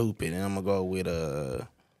stupid, and I'm gonna go with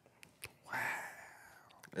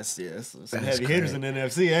That's some heavy hitters in the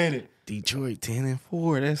NFC, ain't it? Detroit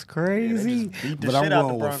 10-4. That's crazy. beat the But I'm shit out the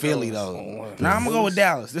going with Philly Broncos. though. Now I'm gonna go with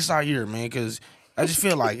Dallas. This our year, man, because I just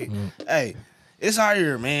feel like it. Hey, it's our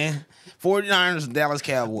year, man. 49ers and Dallas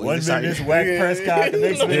Cowboys. One It's our minute it's year. Whack Prescott, the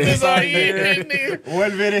next minute it's our year.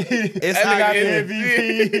 1 minute It's I our got the year.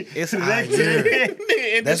 MVP. It's The our next year.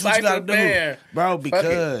 minute. That's what you gotta do, bro. But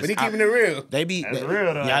Because he keeping it real. they be That's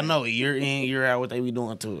real, though. Y'all know year in, year out what they be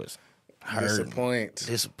doing to us.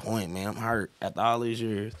 Disappoint, man. I'm hurt after all these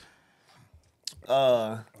years. You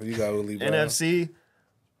got Willie Will. NFC.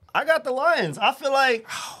 I got the Lions. I feel like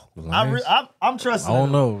I'm trusting. I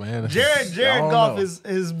don't them. know, man. Jared Goff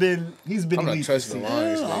has been I'm not elite trusting the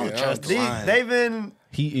Lions. I don't Man. trust the Lions. They've been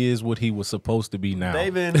He is what he was supposed to be now.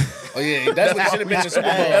 they've been Oh yeah, that's what he should have been in the Super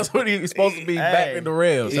Bowl. That's what he's supposed to be back in the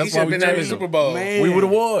Rams. He That's should why have we been in the traded Super him. Bowl. Man. We would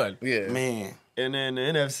have won. Yeah, Man. and then the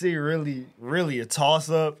NFC really a toss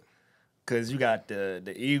up because you got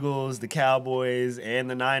the Eagles, the Cowboys, and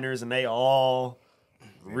the Niners, and they all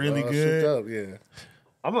really good. Up, yeah.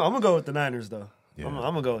 I'm gonna go with the Niners though. Yeah. I'm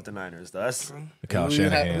gonna go with the Niners though. That's Kyle Who you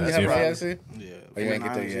have- Shanahan. who you That's have for different. AFC? Yeah. Oh, you ain't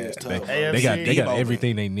get there 49ers yet. is tough. They got Debo,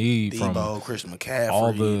 everything they need from Debo, Christian McCaffrey,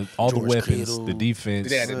 all the George weapons, Kittle. the defense,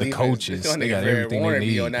 They got the defense. coaches. This They got nigga everything Warner they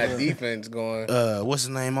be need. on that defense going. What's his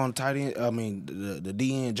name on tight end? I mean, the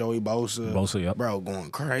DN, Joey Bosa. Bosa, yep. Bro,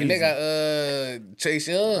 going crazy. And they got Chase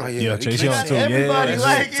Young. Oh, Yeah, he Chase keeps- Young too. everybody Yeah,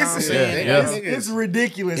 like Yeah. it's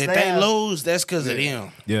ridiculous. If They they have- lose, that's because of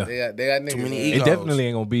them. yeah. They got niggas. Too many man. egos. It definitely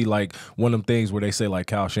ain't gonna be like one of them things where they say like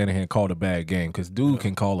Kyle Shanahan called a bad game because dude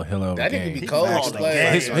can call a hell of a That nigga game. be cold to called the play.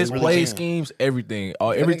 game. His really play can. schemes, everything, That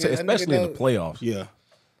nigga especially in the does- playoffs. Yeah.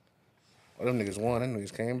 Oh, them niggas won. Them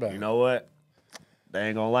niggas came back. You know what? They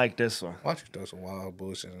ain't gonna like this one. Watch you throw some wild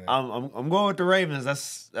bullshit in there. I'm going with the Ravens.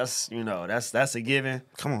 That's that's a given.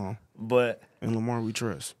 Come on. But And Lamar, we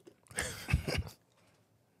trust.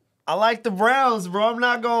 I like the Browns, bro. I'm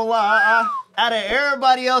not gonna lie. Out of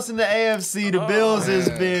everybody else in the AFC, the Bills has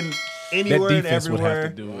been That anywhere and defense would have to everywhere.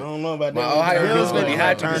 do I it. don't know about My that. Ohio Bills Bills gonna be gonna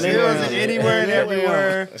hot to turn the it Bills around. is anywhere and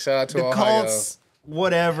everywhere. Shout out to The Ohio. Colts,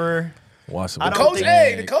 whatever. Watch I the don't Coach, think-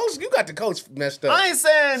 hey, the coach, you got the coach messed up. I ain't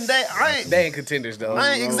saying They ain't contenders though.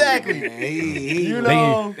 I ain't exactly. He, You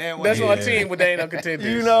know, That's on team, but they ain't no contenders.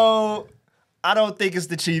 you know, I don't think it's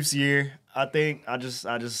the Chiefs' year. I think I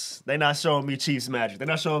just they not showing me Chiefs magic. They're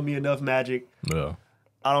not showing me enough magic. Yeah.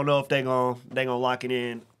 I don't know if they gonna lock it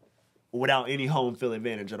in without any home field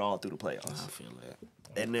advantage at all through the playoffs. I feel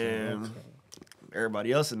that. And then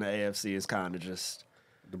everybody else in the AFC is kind of just.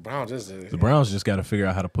 The Browns is The Browns just got to figure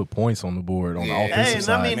out how to put points on the board on the Yeah. offensive Hey, and I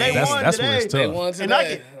side. mean, they that's won that's where it's today. they tough. won And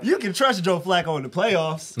today. you can trust Joe Flacco in the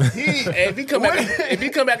playoffs. Hey, if he come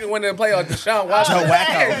back and win the playoffs, Deshaun Watson. Joe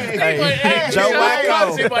Wacko. Joe Deshaun Wacko.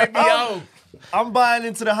 Watson might be out. I'm buying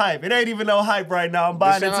into the hype. It ain't even no hype right now. I'm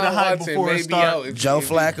buying into the Deshaun hype Watson before may it be starts. out. Joe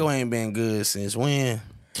Flacco ain't been good since when?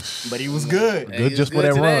 But he was good. Hey, Good he just was for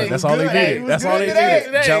that good run. today. That's He all was they good. Hey, did. he was That's all good they today. did.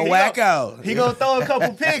 Today. Joe He Wacko. He gonna throw a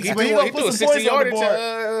couple picks, but he threw gonna a put some points on 60-yarder the board.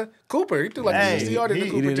 to Cooper. He threw like a Hey, 60-yarder to he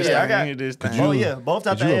Cooper did today. I got- this Could thing. Oh yeah, both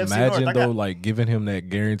out Could the you AFC North. imagine I though, got, like giving him that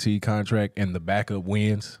guaranteed contract and the backup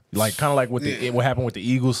wins, like kind of like what happened with the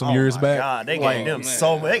Eagles some years my back? God, they Like, gave them man.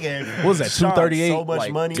 so much. They gave What was that, Sean 238, so much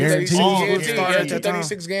like, money. guaranteed? All Guaranteed. guaranteed. Started Yeah, at that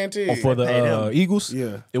 36 guaranteed. Oh, for the Paid him. Eagles,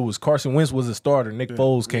 Yeah. it was Carson Wentz was the starter. Nick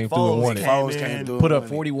Foles came through and won it. Foles Came came in, through. Put and up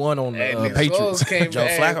won it. 41 on the Hey, Nick Patriots. Foles came Joe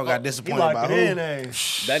hey, Flacco got He disappointed locked by it in, who? eh?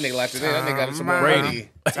 That nigga locked it in. That nigga got it some Tom Brady.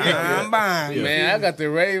 I'm buying. Man, I got the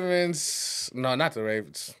Ravens. No, not the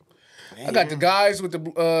Ravens. I got the guys with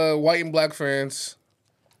the white and black friends.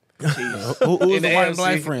 Who was In the the white and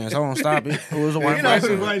black AFC. friends? Hold on, stop it. Who was the white You and know black who's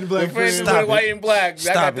friends? white and The black friends friends? with Stop white it. and black. I got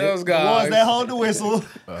Stop it. those The guys. ones that hold the whistle.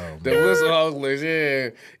 The whistle hustlers, yeah.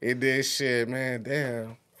 It did shit, man.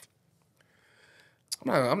 Damn.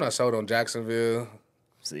 I'm not sold on Jacksonville.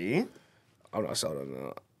 See? I'm not sold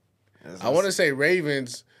on that. I want to say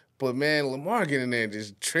Ravens, but man, Lamar getting there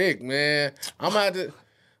just trick, man. I'm out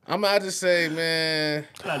to say, man.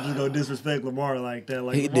 Not just gonna disrespect Lamar like that.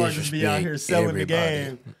 Like He Lamar just be out here selling everybody.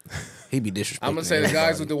 the game. He be disrespecting. I'm gonna say the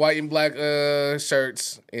guys with the white and black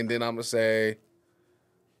shirts, and then I'm gonna say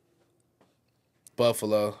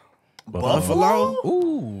Buffalo. Buffalo.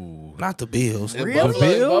 Ooh, Not the Bills. If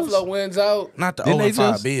Really? Buffalo wins out, Not the Didn't they 0-5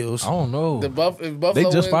 just? Bills. I don't know. if Buffalo They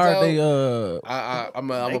just wins fired out, they I'm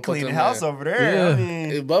They gonna put clean them the house in. over there. I Yeah.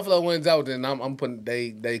 mean, If Buffalo wins out, then I'm putting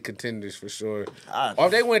they contenders for sure. I- Or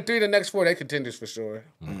if they win 3 the next 4, they contenders for sure.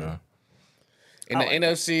 Okay. In the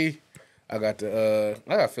NFC, I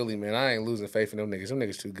got Philly, man. I ain't losing faith in them niggas. Them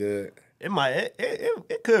niggas too good.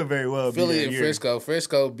 it could very well be Philly that and year. Frisco.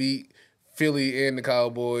 Frisco beat Philly and the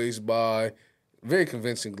Cowboys by very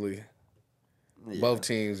convincingly. Yeah. Both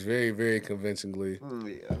teams very, very convincingly.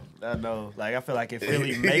 Yeah, I know. Like I feel like if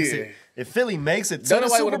Philly makes it, to Don't the nobody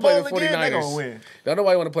Super want to play Bowl the again, they 49ers. gonna win. Don't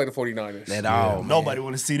nobody want to play the 49ers. At all. man. Nobody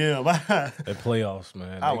want to see them. At playoffs,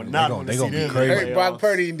 man. I would not wanna They see gonna be them. crazy. Hey, Brock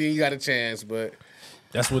Purdy, then you got a chance, but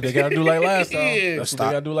That's what they gotta do like last time. Yeah. That's what they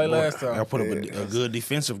gotta do like last Gotta time. put up a good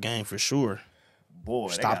defensive game for sure. Boy,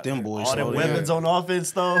 they Stop got them boys. All them slow weapons down. on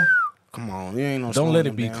offense though. Come on, you ain't no. Don't let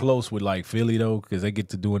it be close with like Philly though, because they get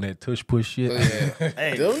to doing that tush push shit.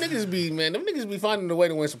 Hey, them niggas be finding a way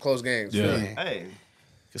to win some close games. Yeah. Hey.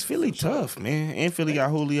 Cause Philly tough, man, and Philly got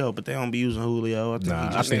Julio, but they don't be using Julio.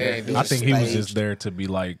 I think he was just there to be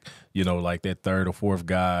like, you know, like that third or fourth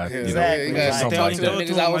guy. Yeah, you know, something like that.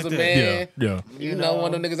 Niggas, I was a man. Yeah. You know,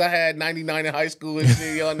 one of them niggas I had 99 in high school and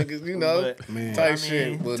shit. Y'all niggas, you know, type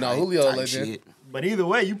shit. But no, Julio legend. Shit. But either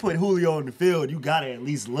way, you put Julio on the field, you gotta at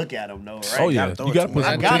least look at him, though, right? Oh yeah, you gotta put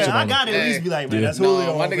some attention on him. I gotta at least be like, man, that's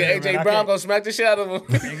Julio. My nigga AJ Brown gonna smack the shit out of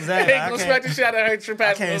him. Exactly. He gonna smack the shit out of her.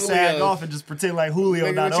 I can't sag off and just pretend like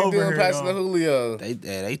Julio not over here. Passing the Julio.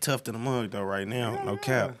 They tough to the mug though right now. No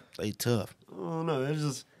cap, they tough. I don't know. It's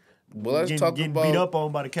just getting beat up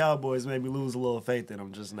on by the Cowboys made me lose a little faith in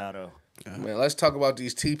them just now, though. Man, let's talk about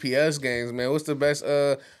these TPS games, man. What's the best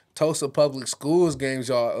Tulsa Public Schools games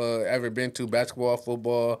y'all ever been to? Basketball,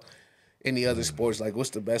 football, any other sports? Like, what's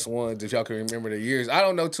the best ones if y'all can remember the years? I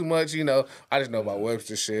don't know too much, you know. I just know about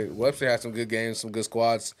Webster shit. Webster had some good games, some good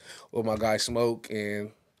squads with my guy Smoke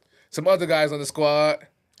and some other guys on the squad.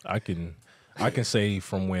 I can say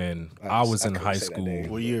from when I was in high school.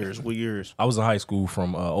 What years? I was in high school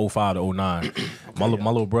from 05 to 09. My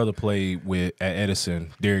little brother played at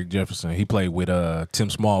Edison, Derek Jefferson. He played with Tim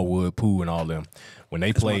Smallwood, Pooh, and all them. When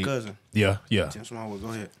they played, my cousin. Yeah. Tim Smallwood, go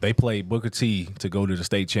ahead. They played Booker T to go to the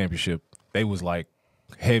state championship. They was like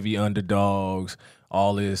heavy underdogs,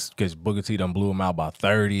 all this, because Booker T done blew them out by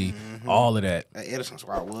 30, all of that. That Edison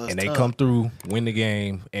squad was And tough. they come through, win the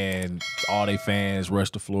game, and all they fans rush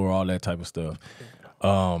the floor, all that type of stuff.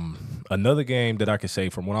 Another game that I could say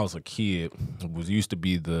from when I was a kid used to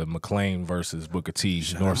be the McLean versus Booker T,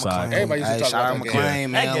 Northside. Everybody used to talk about that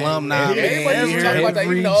McLean, man, game. alumni. Everybody used to talk about that.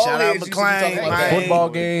 Even the old Shout out heads used to talk McLean, about man. that. Football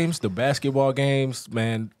games, the basketball games,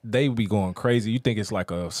 man, they be going crazy. You think it's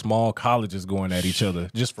like a small colleges going at each other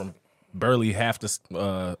just from barely half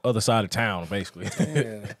the other side of town, basically.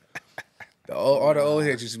 All the old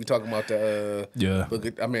heads used to be talking about the Yeah.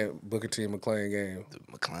 Booker T and McLean game.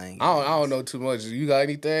 McLean. I don't know too much. You got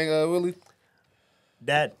anything, Willie?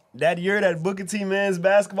 That year that Booker T men's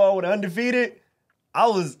basketball was undefeated, I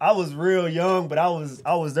was real young, but I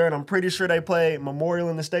was there, and I'm pretty sure they played Memorial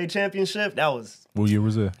in the state championship. What year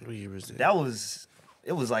was that?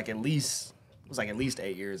 It was like at least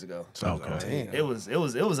 8 years ago. Okay. It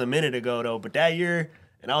was a minute ago though, but that year.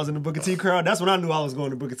 And I was in the Booker T crowd. That's when I knew I was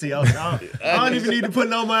going to Booker T. I was like, I don't even need to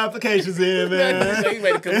put all my applications in, man. So you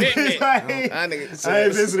made a commitment. I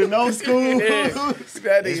ain't visiting no school.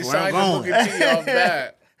 That nigga signed the Booker T off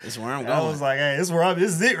that. That's where I'm going. I was like, hey, this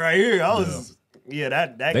is it right here. I was,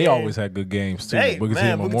 that They game. always had good games too. Hey, Booker T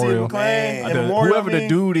man, and Booker T and Memorial. McLean and Memorial, Whoever the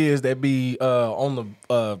dude is that be on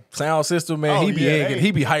the sound system, man, he be egging,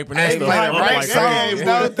 he be hyping that stuff. play the right Like songs, crazy.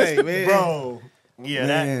 don't they, man? Bro. Yeah,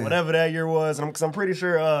 Man. whatever that year was. Cause I'm pretty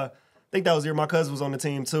sure, I think that was the year my cousin was on the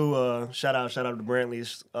team too. Shout out to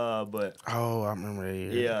Brantley's. But Oh, I remember that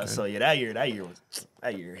year. yeah, so yeah, that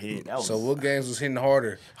year hit. That was, So what games was hitting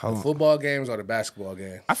harder? The football games or the basketball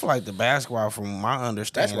game? I feel like the basketball, from my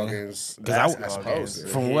understanding, Basketball games. I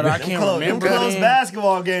suppose. from what I can remember, close man,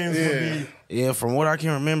 basketball games would be. yeah, from what I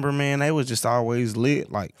can remember, man, they was just always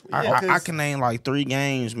lit. Like I can name like 3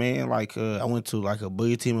 games, man. Like I went to like a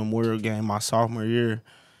Boogie T Memorial game my sophomore year.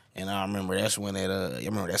 And I remember that's when I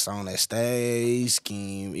remember that song, that Stay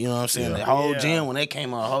Scheme. You know what I'm saying? The whole gym, when they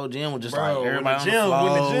came out, the whole gym was just like everybody on the floor.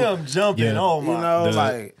 When the gym jumping, Yeah. oh my. You know,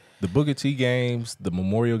 like The Booker T games, the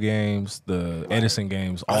Memorial games, the Edison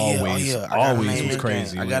games, I always gotta name was this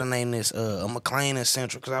crazy. game. I gotta name this McLean and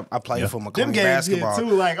Central because I played for Them McLean games hit basketball.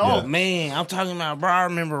 too, like, oh, Man, I'm talking about, bro. I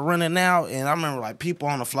remember running out, and I remember like people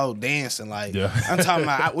on the floor dancing. Like I'm talking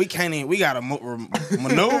about, we can't even. We got to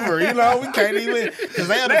maneuver. You know, we can't even because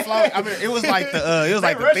they on the floor. I mean, it was like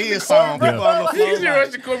the theme song. People on the floor. You should rush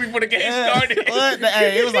the court before the game started.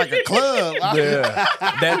 Hey, it was like a club. Yeah,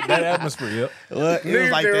 that atmosphere. Yep. It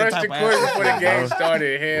was like that rush type the of court before the atmosphere, game bro.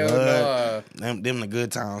 started. Hell no. Them the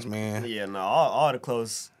good times, man. yeah, no, all the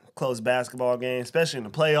close basketball games, especially in the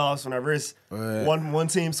playoffs. Whenever it's one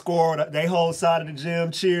team score, they whole side of the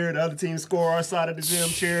gym cheer, the other team score, our side of the gym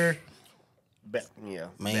cheer.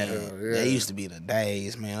 Man, they used to be the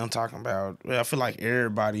days, man. I'm talking about. I feel like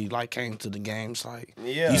everybody like came to the games. Like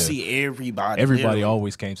you see everybody. Everybody literally.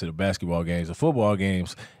 always came to the basketball games. The football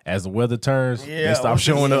games, as the weather turns, they Yeah, stop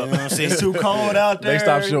showing up. You know what I'm saying? It's too cold out there. They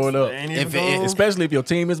stop showing up. Ain't even going. Especially if your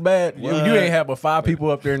team is bad. You ain't have but 5 people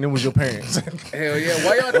up there, and them was your parents. Hell yeah.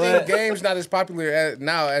 Why y'all think games not as popular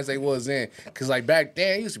now as they was then? Because like back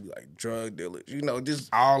then, it used to be like drug dealers, you know, just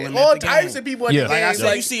All in all at the types game. of people at the Yeah. games. Like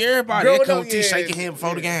I said, you see everybody. They growing come up, to be shaking hand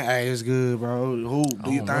before the game. Hey, it's good, bro. Who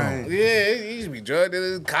do you think? Yeah, it used to be drug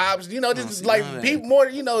dealers, cops. You know, just like people more.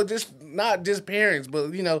 You know, just not just parents,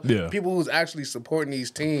 but you know, people who's actually supporting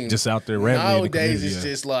these teams. Just out there randomly. Nowadays, it's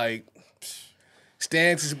just like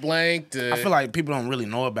stances blanked. I feel like people don't really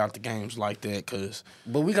know about the games like that,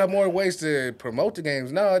 but we got more ways to promote the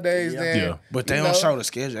games nowadays. But they don't show the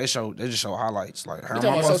schedule. They just show highlights. Like how we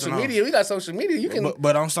talking about social media. We got social media. You can,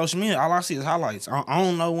 but on social media, all I see is highlights. I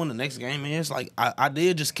don't know when the next game is. Like I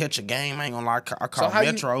did just catch a game. I ain't gonna lie. I caught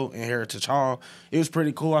Metro in Heritage Hall. It was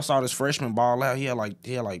pretty cool. I saw this freshman ball out. He had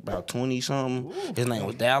like about 20 something. His name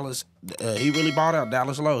was Dallas. He really balled out.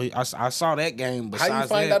 Dallas Low. I saw that game. How you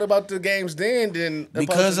find out about the games then?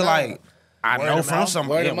 Because of like. I know from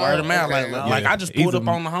somebody. Word of mouth. Like I just pulled up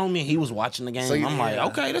on the homie and he was watching the game. So I'm like,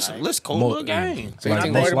 okay, this cool little game. So you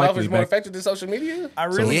think word of mouth is more effective than social media?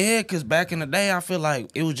 Because back in the day, I feel like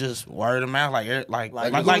it was just word of mouth. Like to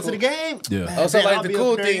the game. Yeah. Oh, so like the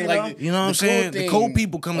cool thing, like you know what I'm saying? The cool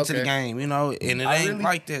people coming to the game, you know, and it ain't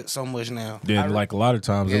like that so much now. Yeah, like a lot of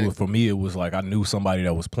times it was, for me, it was like I knew somebody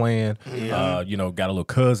that was playing. You know, got a little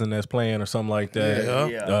cousin that's playing or something like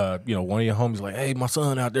that. You know, one of your homies like, hey, my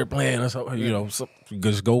son out there playing or something. You know.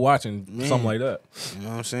 Just go watching something like that. You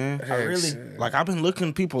know what I'm saying? Like I've been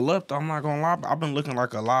looking people up. Though, I'm not gonna lie. I've been looking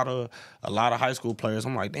like a lot of high school players.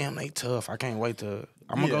 I'm like, damn, they tough. I can't wait to.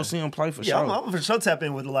 I'm gonna go see them play for sure. I'm for sure tap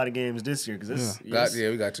in with a lot of games this year because we got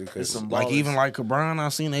to. Like even like Cabron, I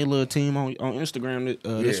seen a little team on Instagram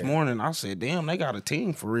this morning. I said, damn, they got a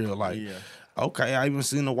team for real. Like, okay, I even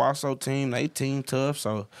seen the Wasso team. They team tough.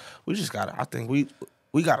 So we just gotta. I think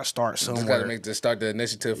we got to start somewhere. Just got to start the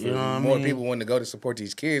initiative for more people wanting to go to support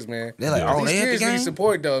these kids, man. They're like, these kids need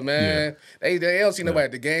support, though, man. They don't see nobody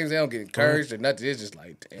at the games. They don't get encouraged or nothing. It's just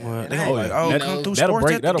like, damn. Come through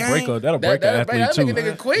sports that'll break an athlete, too.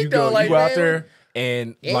 Nigga quit, you though. You out there.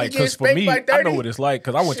 And like, cause for me, I know what it's like.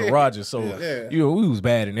 Cause I went to Rogers, so you know we was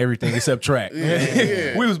bad in everything except track.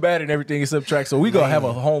 We was bad in everything except track. So we gonna have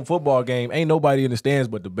a home football game. Ain't nobody in the stands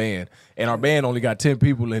but the band, and our band only got 10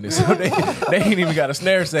 people in it, so they ain't even got a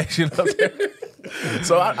snare section up there.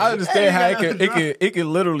 So I understand how it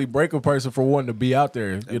can literally break a person for wanting to be out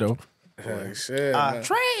there. You know. Shit, trash.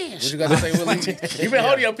 What you got to say, Willie? You been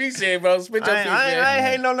holding your piece here, bro. Spit your piece. I ain't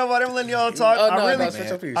hating on nobody. I'm letting y'all talk.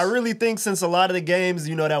 I really think since a lot of the games,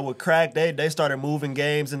 you know, that would crack, they started moving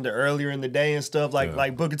games into earlier in the day and stuff.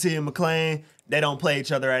 Like Booker T and McClain, they don't play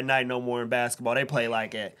each other at night no more in basketball. They play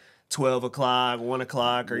like at 12 o'clock, 1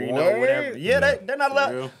 o'clock, or you know, whatever. Yeah, they're not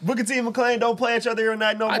allowed. Booker T and McClain don't play each other at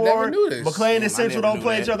night no more. I never knew this. McClain and Central don't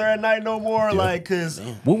play each other at night no more. Like, cause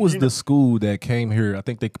what was the school that came here? I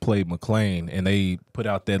think they played McClain, and they put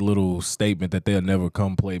out that little statement that they'll never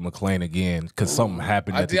come play McClain again because something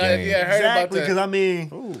happened at the game. Yeah, I heard about that. Because I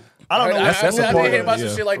mean. I don't know. That's I did hear about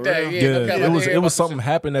some shit like that. It was something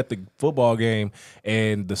happened at the football game,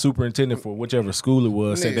 and the superintendent for whichever school it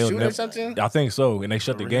was said they'll never. I think so, and they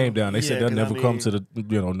shut the game down. They said they'll never come to the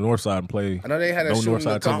north side and play. I know they had a shooting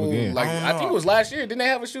a couple. Like I think it was last year. Didn't they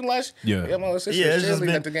have a shooting last year? It's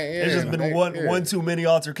just been one too many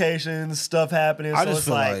altercations, stuff happening. I just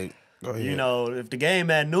feel like. You know, if the game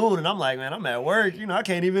at noon and I'm like, man, I'm at work, you know, I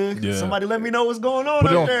can't even, somebody let me know what's going on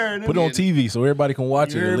out there. Put it on TV so everybody can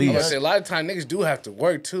watch it at least. A lot of time niggas do have to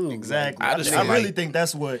work too. Exactly. I really think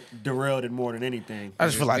that's what derailed it more than anything. I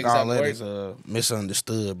just feel like all that is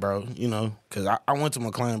misunderstood, bro. You know, because I went to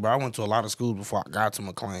McLean, bro. I went to a lot of schools before I got to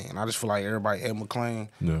McLean. I just feel like everybody at McLean.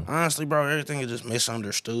 Yeah. Honestly, bro, everything is just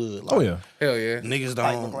misunderstood. Like, hell yeah. Niggas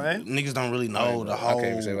don't really know the whole. I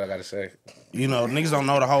can't even say what I gotta say. You know, niggas don't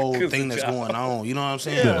know the whole thing that's going on. You know what I'm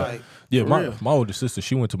saying? My older sister,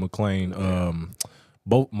 she went to McLean.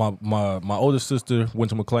 Both my older sister went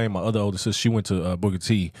to McLean. My other older sister, she went to Booker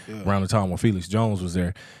T around the time when Felix Jones was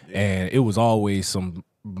there, and it was always some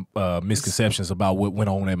misconceptions about what went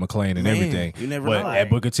on at McLean and everything. You never know. At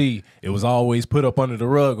Booker T, it was always put up under the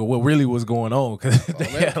rug of what really was going on because they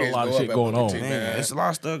had a lot of shit going on. Man, it's a lot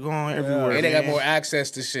of stuff going on everywhere. And they got more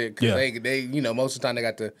access to shit because they you know, most of the time they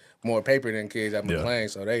got the more paper than kids at McLean,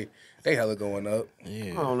 so they hella going up.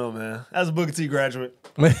 I don't know, man. As a Booker T graduate.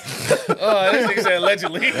 This nigga said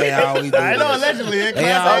allegedly. They always do I know allegedly.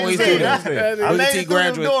 They always do that. Booker T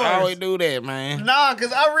graduates always do that, man. Nah,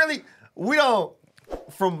 because we don't.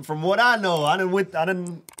 From what I know, I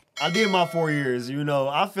did my 4 years. You know,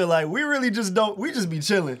 I feel like we really just don't. We just be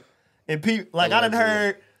chilling, and people like I done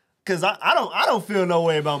heard because I don't feel no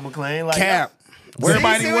way about McLean. Like Cap. Where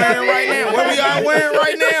everybody wearing right now? Where we all wearing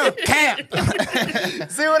right now? Cap.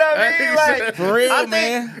 See what I mean? Like for real,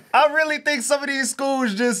 man. I really think some of these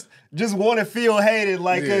schools just want to feel hated,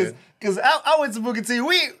 like because I went to Booker T.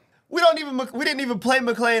 we didn't even play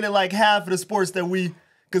McLean in like half of the sports that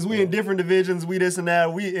because we in different divisions, we this and that.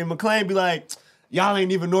 And McLean be like, y'all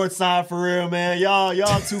ain't even North Side for real, man.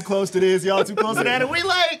 Y'all too close to this, y'all too close to that. And we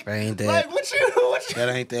like, ain't that. Like, what you? That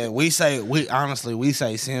ain't that. We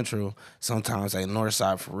say Central sometimes ain't North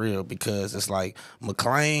Side for real because it's like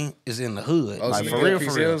McLean is in the hood. Like for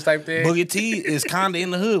real. Type thing? Boogie T is kind of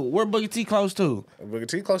in the hood. Where Boogie T close to? Boogie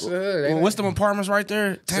T close to the hood. Well, what's them apartments right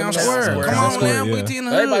there? Town Seminole. Square. Come on, man. Boogie T in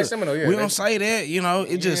the hood. Everybody Seminole, yeah. We don't say that, you know.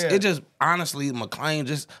 It just honestly, McLean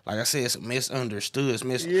just like I said, it's misunderstood.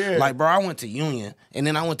 It's like, bro, I went to Union and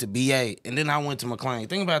then I went to BA and then I went to McLean.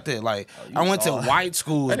 Think about that. Like I went to white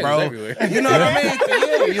schools, bro. You know what I mean?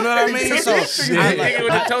 Yeah, you know what I mean? So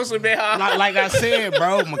like I said,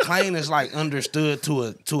 bro, McLean is like understood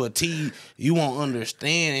to a T. You won't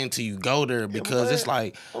understand until you go there because it's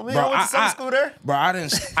like, bro, I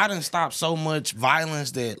didn't stop so much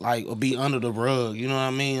violence that like will be under the rug. You know what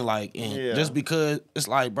I mean? Like, and just because it's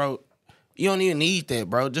like, bro, you don't even need that,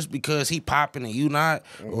 bro. Just because he popping and you not,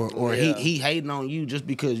 or he hating on you just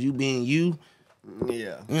because you being you.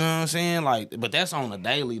 Yeah. You know what I'm saying? Like, but that's on the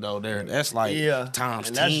daily though. That's like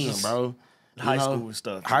times 10, bro. High school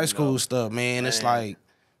stuff. High school stuff, man. It's like,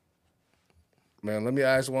 man, let me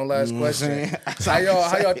ask one last question. How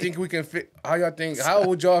y'all think we can how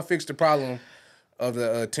would y'all fix the problem of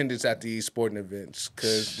the attendance at these sporting events?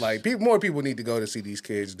 Because like more people need to go to see these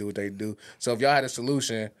kids do what they do. So if y'all had a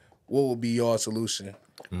solution, what would be your solution?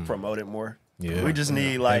 Promote it more. Yeah. We just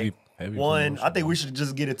need like one. I think we should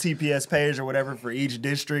just get a TPS page or whatever for each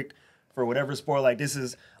district for whatever sport. Like this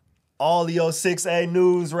is all the 6A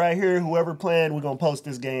news right here. Whoever playing, we're gonna post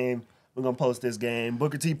this game. We're gonna post this game.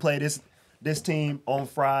 Booker T played this team on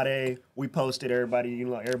Friday. We posted everybody,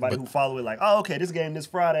 everybody who follow it, like, oh, okay, this game this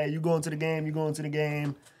Friday. You going to the game? You going to the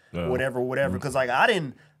game? Whatever. Because like I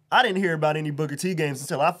didn't hear about any Booker T games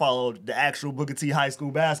until I followed the actual Booker T high school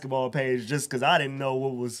basketball page, just because I didn't know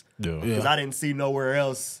what was, because I didn't see nowhere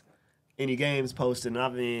else any games posted. I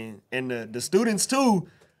mean, and the students too,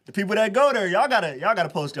 the people that go there, y'all gotta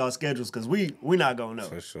post y'all schedules because we not gonna know.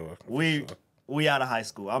 For sure. We out of high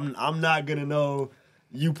school. I'm not gonna know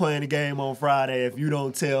you playing the game on Friday if you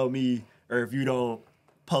don't tell me or if you don't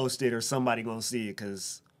post it or somebody gonna see it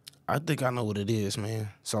because I think I know what it is, man.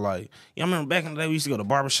 So, like, I remember back in the day, we used to go to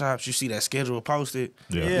barbershops. You see that schedule posted.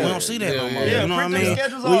 Yeah. We don't see that no more. You know what I mean?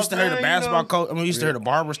 We used to hear the basketball coach. I mean, we used to hear the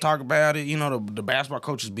barbers talk about it. You know, the basketball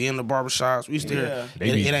coaches be in the barbershops. We used to hear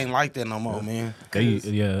it ain't like that no more, man.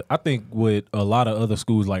 I think with a lot of other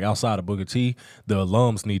schools, like outside of Booker T, the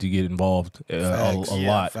alums need to get involved a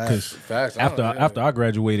lot. Because after I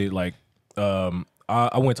graduated, like,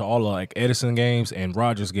 I went to all of like Edison games and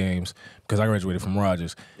Rogers games because I graduated from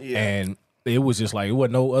Rogers. Yeah. And it was just like, it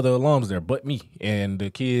wasn't no other alums there but me and the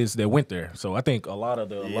kids that went there. So I think a lot of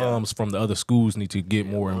the alums from the other schools need to get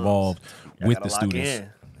more involved with the students.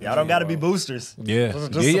 Y'all don't got to be boosters. Yeah.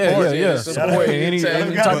 Support any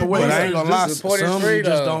type of way. But I ain't gonna lie, some you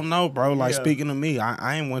just don't know, bro. Like, speaking to me,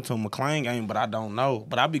 I ain't went to a McLean game, but I don't know.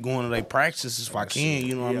 But I be going to their practices if I can,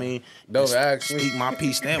 you know what I mean? Don't actually speak my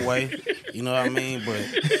piece that way, you know what I mean? But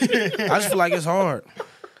I just feel like it's hard.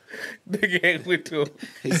 Nigga ain't went to him.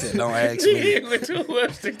 He said, don't ask me. He ain't went to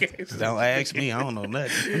Webster games. Don't ask me. I don't know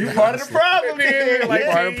nothing. You part of the problem, man. Like,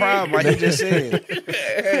 part of the problem, like you just said.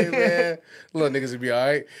 Hey, man. Little niggas will be all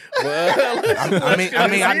right. I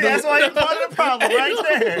mean, that's why you're part of the problem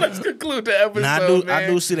right there. Let's conclude the episode, I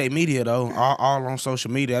do see their media, though, all on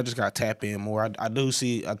social media. I just got to tap in more. I do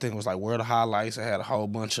see, I think it was like World of Highlights. I had a whole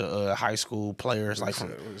bunch of high school players, like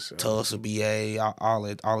from Tulsa, BA, all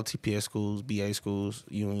the TPS schools, BA schools,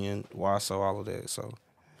 Union, Wausau, all of that. So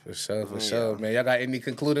for sure, man. Y'all got any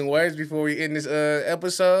concluding words before we end this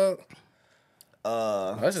episode?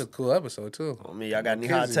 That's a cool episode too. I mean, y'all got any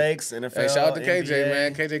hot takes? NFL, hey, shout out to KJ, NBA.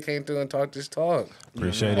 man. KJ came through and talked this talk.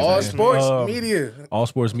 Appreciate it. All Sports Media. All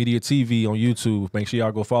Sports Media TV on YouTube. Make sure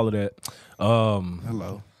y'all go follow that.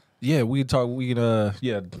 Hello. Yeah, we can talk. We can.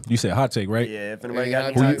 You said hot take, right? Yeah. If anybody got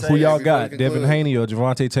any hot takes, who y'all got? Devin Haney or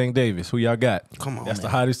Javante Tank Davis? Who y'all got? Come on, that's man. The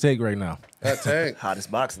hottest take right now. That Tank. Hottest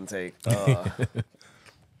boxing take. You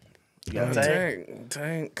got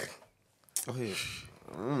Tank. Go ahead.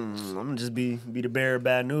 I'm gonna just be the bearer of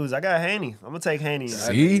bad news. I got Haney. I'm gonna take Haney.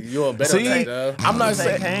 See, you're a better take, I'm not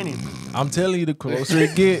saying Haney. I'm telling you, the closer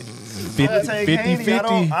it get,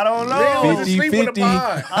 50-50. I don't know.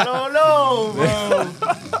 50-50. I don't know, bro.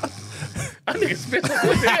 I think it's spit with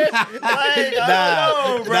that.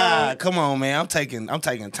 Nah, come on, man. I'm taking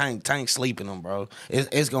Tank sleeping him, bro.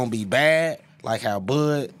 It's gonna be bad. like how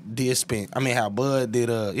Bud did Spence. I mean, how Bud did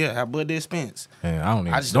how Bud did Spence. Man, I don't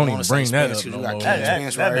even, I just don't don't even bring that up no no more. more.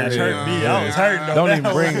 That hurt me. I was hurting. Don't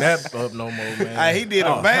even bring that up no more, man. He did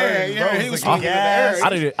a bad. Yeah, he was looking I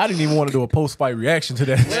didn't even want to do a post-fight reaction to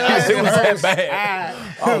that. It was that bad.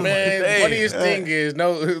 Oh man, funniest thing is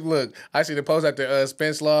look, I see the post after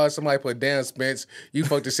Spence lost. Somebody put down Spence. You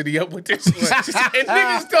fucked the city up with this one. And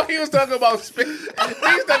niggas thought he was talking about Spence.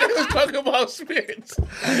 Niggas thought he was talking about Spence.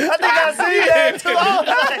 I think I see that too.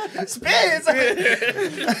 I was like, Spence.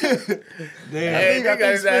 Damn, I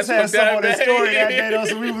think Spence had some on his story that day though,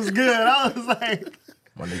 so we was good. I was like,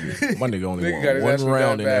 My nigga only got his won ass one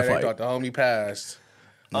round in that They fight. thought the homie passed.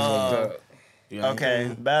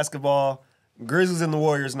 okay, basketball. Grizzlies and the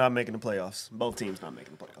Warriors not making the playoffs. Both teams not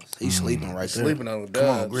making the playoffs. He's sleeping right there. Sleeping on the Come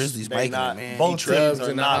on, dubs. Grizzlies They making not- it, man. both teams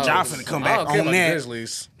are not. Ja finna come back I don't care on about the that.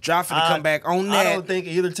 Grizzlies. Ja finna come back on I that. don't think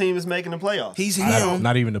either team is making the playoffs. He's him.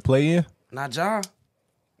 Not even to play in? Not Ja.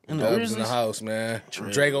 And the Dubs in Grizzlies. the house, man.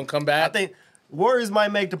 Dre gonna come back. I think Warriors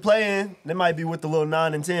might make the play-in. They might be with the little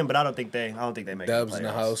 9 and 10, but I don't think they make Dubs the in the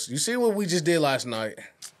playoffs. house. You see what we just did last night?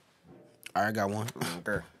 All right, I got one.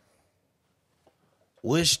 Okay.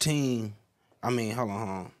 Which team? I mean, hold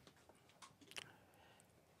on.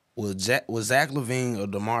 Will Zach LaVine or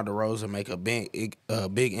DeMar DeRozan make a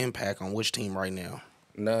big impact on which team right now?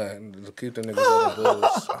 Nah, keep them niggas on the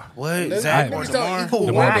Bulls. What? Them Zach or niggas don't DeMar? equal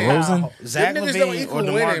DeMar winning. DeRozan? Zach Them niggas don't LaVine equal or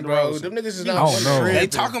DeMar winning, bro. DeRozan? Them niggas is I not don't know. winning. They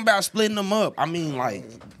talking about splitting them up. I mean, like,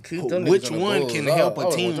 Keep them niggas which on the one Bulls. can I help would a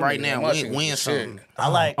want team them right niggas now on my win team for something? shit.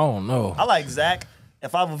 I don't know. I like Zach.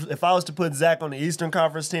 If I was to put Zach on the Eastern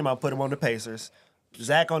Conference team, I'd put him on the Pacers.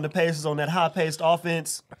 Zach on the Pacers on that high-paced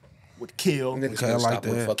offense would kill. Niggas Okay, I couldn't like stop a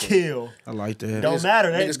that. fucking- Kill. I like that. Don't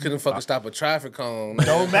matter. They Niggas couldn't fucking stop a traffic cone.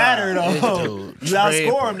 don't matter though. Dude, You outscore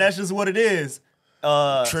tripping. him. That's just what it is.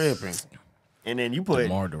 Tripping. And then you put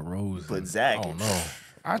DeMar DeRozan. put Zach. I don't know.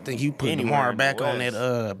 I think you put Anywhere DeMar in the back on West.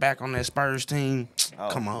 that back on that Spurs team. Oh,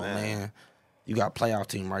 Come on, man. You got a playoff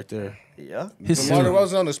team right there. Yeah. His DeMar center-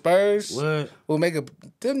 DeRozan on the Spurs What? will make a.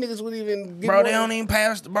 Them niggas would even. Get Bro, more- they don't even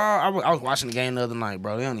pass the ball. I was watching the game the other night,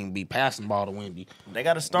 bro. They don't even be passing the ball to Wemby. They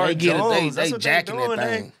got to start They get it. They- Jones. That's they what jacking they're that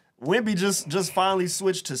doing. thing. Wemby just finally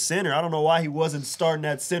switched to center. I don't know why he wasn't starting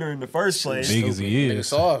at center in the first place. Big as he Nigga is.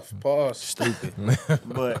 soft. Pause. Stupid.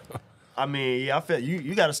 But I mean, yeah, I feel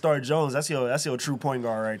you got to start Jones. That's your true point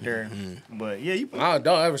guard right there. Mm-hmm. But yeah, you put, Don't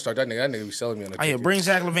ever start that nigga. That nigga be selling me on the Oh, yeah, ticket. bring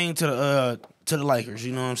Zach LaVine to the Lakers.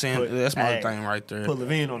 You know what I'm saying? Put- That's my hey, thing right there. put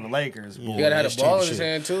Levine on the Lakers. Boy. You gotta have That's the ball in his championship.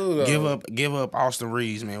 hand too. Though. Give up Austin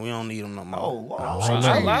Reeves, man. We don't need him no more. Oh, wow.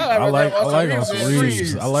 I like Austin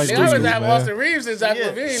Reeves. I like Nigga, I Reeves, rather have man. Austin Reeves than Zach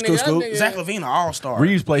Yeah. LaVine. Scoop, Nigga, scoop. that nigga- Zach LaVine, an all-star.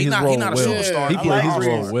 Reeves played He his not, role He not a well. superstar. He I played like his Austin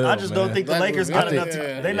role Reeves. well. I just don't man. think the Like Lakers Levine, got enough.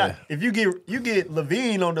 yeah. They not. If you get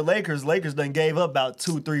Levine on the Lakers done gave up about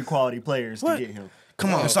 2-3 quality players What? to get him.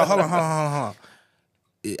 Come on. So hold on.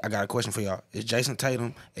 I got a question for y'all. Is Jason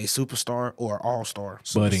Tatum a superstar or an all-star?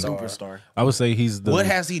 Budding. Superstar. I would say he's the. What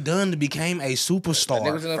has he done to become a Nigga was superstar?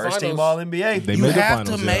 in the First team finals. All NBA. They You made the have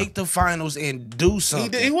finals, to yeah. make the finals and do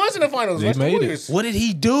something. He was in the finals. They Watch the made it. Warriors. What did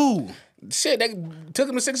he do? Shit, they took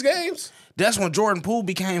him to 6 games. That's when Jordan Poole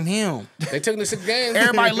became him. They took him to 6 games.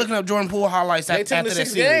 Everybody looking up Jordan Poole highlights They after took him to that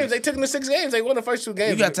 6 series. games. They took him to 6 games. They won the first 2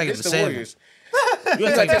 games. You gotta take it It's to the 7. Warriors. You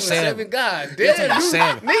gotta take Taking it to 7. God You gotta take damn. it to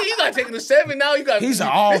 7. Nigga, you gotta take it to 7 now. You got. He's an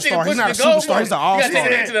this all-star. nigga He's not pushing a the goal superstar. for He's an it. all-star. You gotta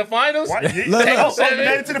take it to the finals. Look, Oh, you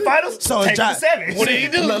made it to the finals? So Take it's it to Ja, 7. What did he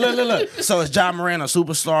do? Look. So is Ja Morant a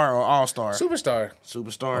superstar or all-star? Superstar.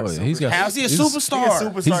 Superstar. Oh, yeah, he's got- How's he a he's- superstar?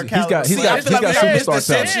 Superstar He's got It's the superstar talent.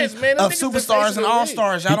 section Man, them of niggas the face superstars of and the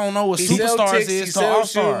all-stars. Y'all don't know what He sell superstars ticks, he is to sell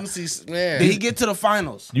all-stars. shoes, man. Did he get to the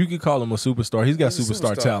finals? You can call him a superstar. He's got He's a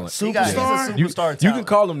superstar superstar. talent. He's a superstar You talent. can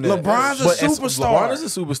call him that. LeBron's a But it's- superstar. LeBron is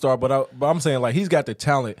a superstar, but I'm saying like he's got the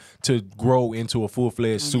talent to grow into a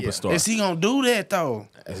full-fledged superstar. Is he gonna do that though?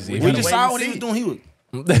 If We he- just saw what he was doing. He was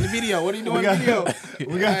in the video. What are you doing in the video?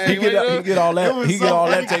 We got he get all It that. was He so get all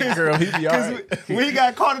funny that taken care of. He be all right. when he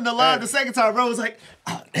got caught in the line the second time, bro was like,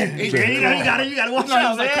 you gotta watch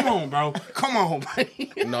out, man. Come on, bro. Come on, man.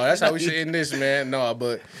 No, that's how we should end this, man. No,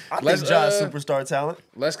 but I let's think Josh superstar talent.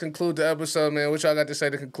 let's conclude the episode, man. What y'all got to say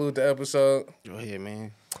to conclude the episode? Go ahead,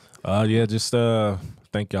 man. Yeah, just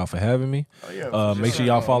thank y'all for having me. yeah, Make sure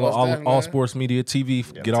y'all follow Most definitely, all man. Sports Media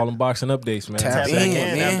TV. Get all them boxing updates, man. Tap Tap in, back in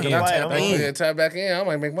man. after the You gotta fight. tap I'm in. Yeah, tap back in. I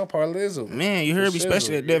might make my parlays. Man, you heard me, For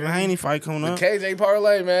especially sure. that Devin Haney fight coming up. KJ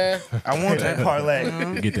parlay, man. I want That that.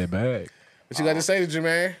 parlay. Get that bag. What you got to say to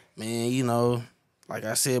Jermaine? Man, you know, like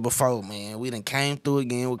I said before, man, we done came through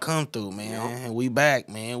again. We come through, man. And we back,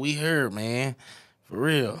 man. We here, man. For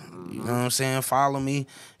real. You know what I'm saying? Follow me.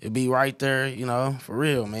 It'll be right there, you know, for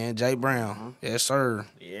real, man. JBurna. Yes, sir.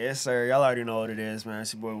 Yes, sir. Y'all already know what it is, man.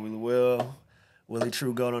 It's your boy Willie Will. Willie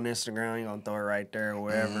True Goat on Instagram. You gonna throw it right there or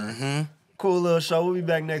wherever. Cool little show. We'll be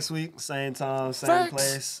back next week. Same time, same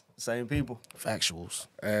place, same people. Factuals.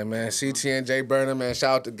 Hey, man, CT and JBurna, man.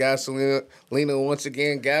 Shout out to Gasolina once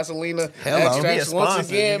again. Gasolina Hello. Extracts once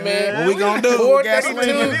again, man. What we gonna do?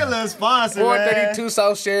 432. Be a little sponsor, 432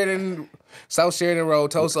 South Sheridan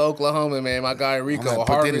Road, Tulsa, Oklahoma, man. My guy Rico,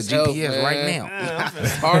 Harvest Health, man. Right now.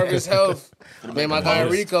 Harvest Health. Man, my guy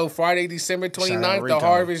Rico, Friday, December 29th, the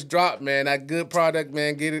Harvest drop, man. That good product,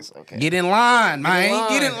 man. Get it. Okay. Get in line, man.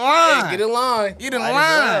 Get in line. Hey, get in line. Get in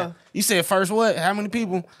line. You said first what? How many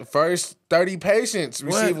people? The first 30 patients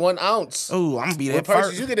receive 1 ounce. Oh, I'm gonna be that first.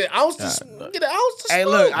 first. You get an ounce to Hey,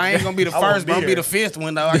 look, I ain't gonna be the first, but I'm gonna be the 5th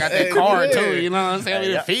one though. I got that card too. You know what I'm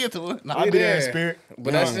saying? I'll be the 5th one. I'll be there in spirit.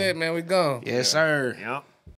 But that's it, man. We gone. Yes, sir. Yep.